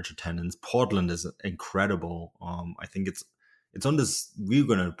the average attendance, Portland is incredible. I think it's on this. We're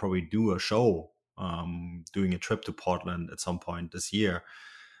gonna probably do a show, doing a trip to Portland at some point this year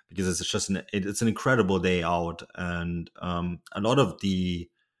because it's just it's an incredible day out, and a lot of the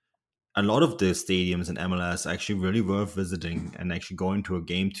stadiums in MLS are actually really worth visiting and actually going to a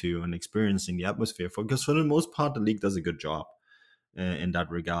game to and experiencing the atmosphere for, because for the most part, the league does a good job in that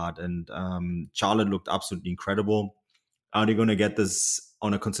regard. And Charlotte looked absolutely incredible. Are they going to get this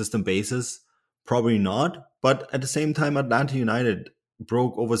on a consistent basis? Probably not. But at the same time, Atlanta United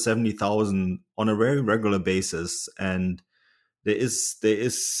broke over 70,000 on a very regular basis. And there is, they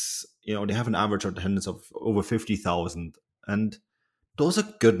have an average attendance of over 50,000. And those are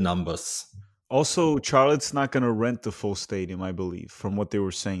good numbers. Also, Charlotte's not going to rent the full stadium, I believe, from what they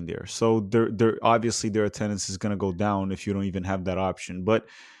were saying there. So they're obviously their attendance is going to go down if you don't even have that option. But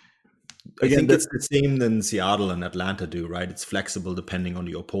again, I think it's the same than Seattle and Atlanta do, right? It's flexible depending on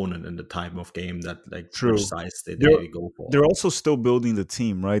the opponent and the type of game that which size they go for. They're also still building the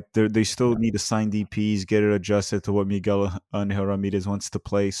team, right? They still need to sign DPs, get it adjusted to what Miguel Angel Ramirez wants to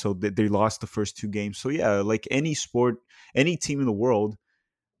play. So they lost the first two games. So yeah, like any sport, any team in the world,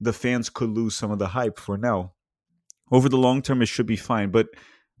 the fans could lose some of the hype for now. Over the long term, it should be fine. But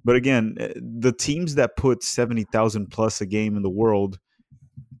again, the teams that put 70,000 plus a game in the world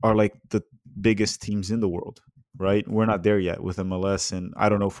are like the biggest teams in the world, right? We're not there yet with MLS, and I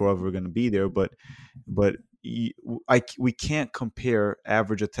don't know if we're ever going to be there. But we can't compare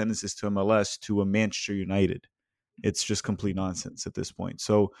average attendances to MLS to a Manchester United. It's just complete nonsense at this point.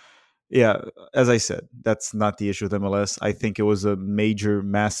 So, yeah, as I said, that's not the issue with MLS. I think it was a major,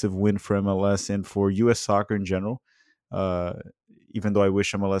 massive win for MLS and for U.S. soccer in general. Even though I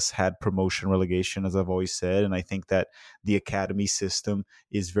wish MLS had promotion relegation, as I've always said, and I think that the academy system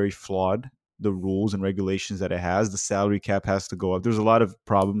is very flawed. The rules and regulations that it has, the salary cap has to go up. There's a lot of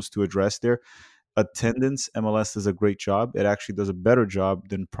problems to address there. Attendance, MLS does a great job. It actually does a better job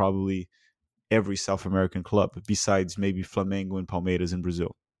than probably every South American club, besides maybe Flamengo and Palmeiras in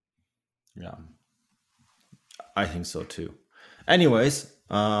Brazil. Yeah, I think so too. Anyways,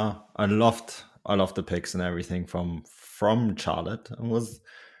 I loved the picks and everything from Charlotte. I was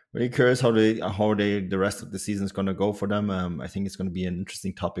really curious how the rest of the season is going to go for them. I think it's going to be an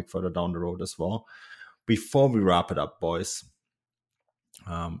interesting topic further down the road as well. Before we wrap it up, boys,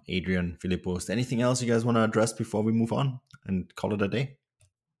 Adrian, Filippo, is there anything else you guys want to address before we move on and call it a day?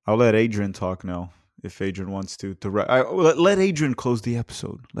 I'll let Adrian talk now. If Adrian wants to let Adrian close the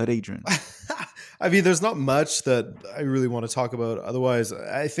episode. Let Adrian. I mean, there's not much that I really want to talk about. Otherwise,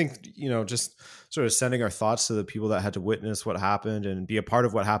 I think, just sort of sending our thoughts to the people that had to witness what happened and be a part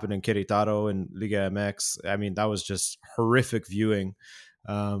of what happened in Querétaro and Liga MX. I mean, that was just horrific viewing.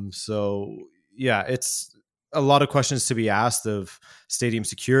 So, yeah, it's a lot of questions to be asked of stadium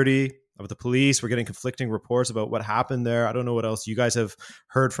security, of the police. We're getting conflicting reports about what happened there. I don't know what else you guys have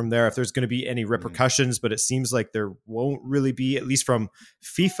heard from there, if there's going to be any repercussions, but it seems like there won't really be, at least from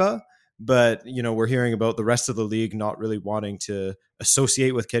FIFA. But, we're hearing about the rest of the league not really wanting to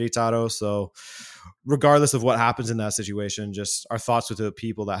associate with Querétaro. So regardless of what happens in that situation, just our thoughts with the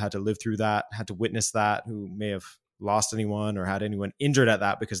people that had to live through that, had to witness that, who may have lost anyone or had anyone injured at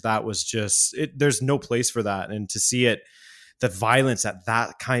that, because that was just, there's no place for that. And to see it, the violence at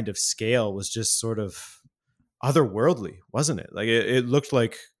that kind of scale was just sort of otherworldly, wasn't it? Like it looked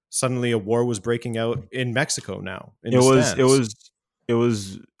like suddenly a war was breaking out in Mexico now. It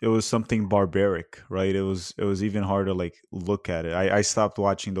was something barbaric, right? It was even hard to like look at it. I stopped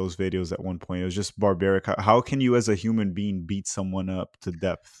watching those videos at one point. It was just barbaric. How can you as a human being beat someone up to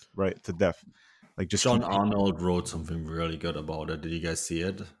death, right? To death. Like just John Arnold wrote something really good about it. Did you guys see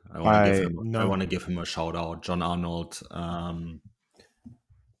it? I want to give him a shout out. John Arnold. I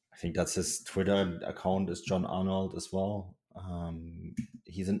think that's his Twitter account is John Arnold as well.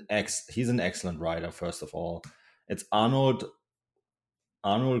 He's an excellent writer. First of all, it's Arnold,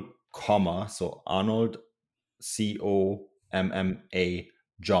 comma, so Arnold, COMMA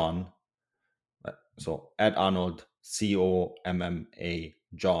John. So at Arnold, COMMA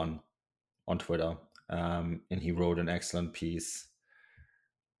John on Twitter. And he wrote an excellent piece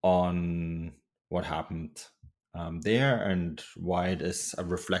on what happened there and why it is a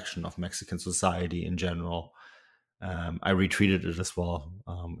reflection of Mexican society in general. I retweeted it as well,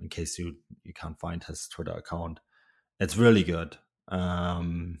 in case you can't find his Twitter account. It's really good.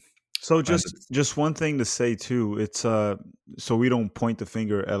 So just one thing to say too, it's so we don't point the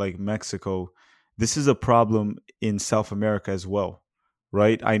finger at like Mexico. This is a problem in South America as well,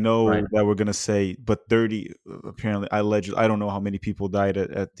 right? I know that we're gonna say, but 30 apparently, I don't know how many people died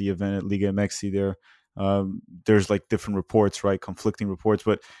at the event at Liga MX there. There's like different reports, right? Conflicting reports,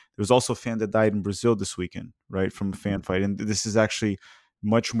 but there was also a fan that died in Brazil this weekend, right? From a fan fight. And this is actually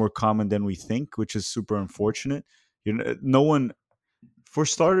much more common than we think, which is super unfortunate. For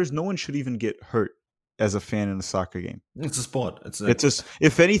starters, no one should even get hurt as a fan in a soccer game. It's a sport. It's just,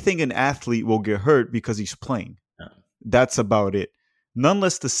 if anything, an athlete will get hurt because he's playing. Yeah. That's about it. None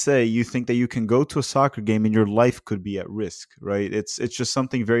less to say you think that you can go to a soccer game and your life could be at risk, right? It's just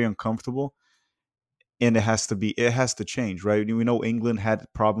something very uncomfortable. And it has to change, right? We know England had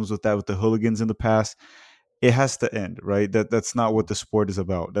problems with that with the hooligans in the past. It has to end, right? That's not what the sport is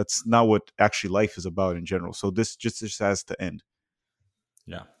about. That's not what actually life is about in general. So this just has to end.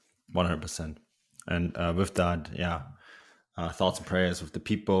 Yeah, 100%. And with that, thoughts and prayers with the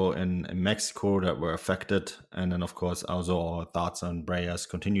people in Mexico that were affected. And then, of course, also our thoughts and prayers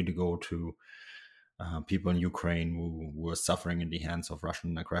continue to go to people in Ukraine who were suffering in the hands of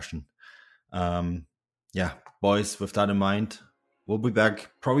Russian aggression. Boys, with that in mind, we'll be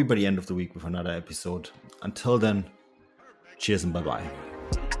back probably by the end of the week with another episode. Until then, cheers and bye-bye.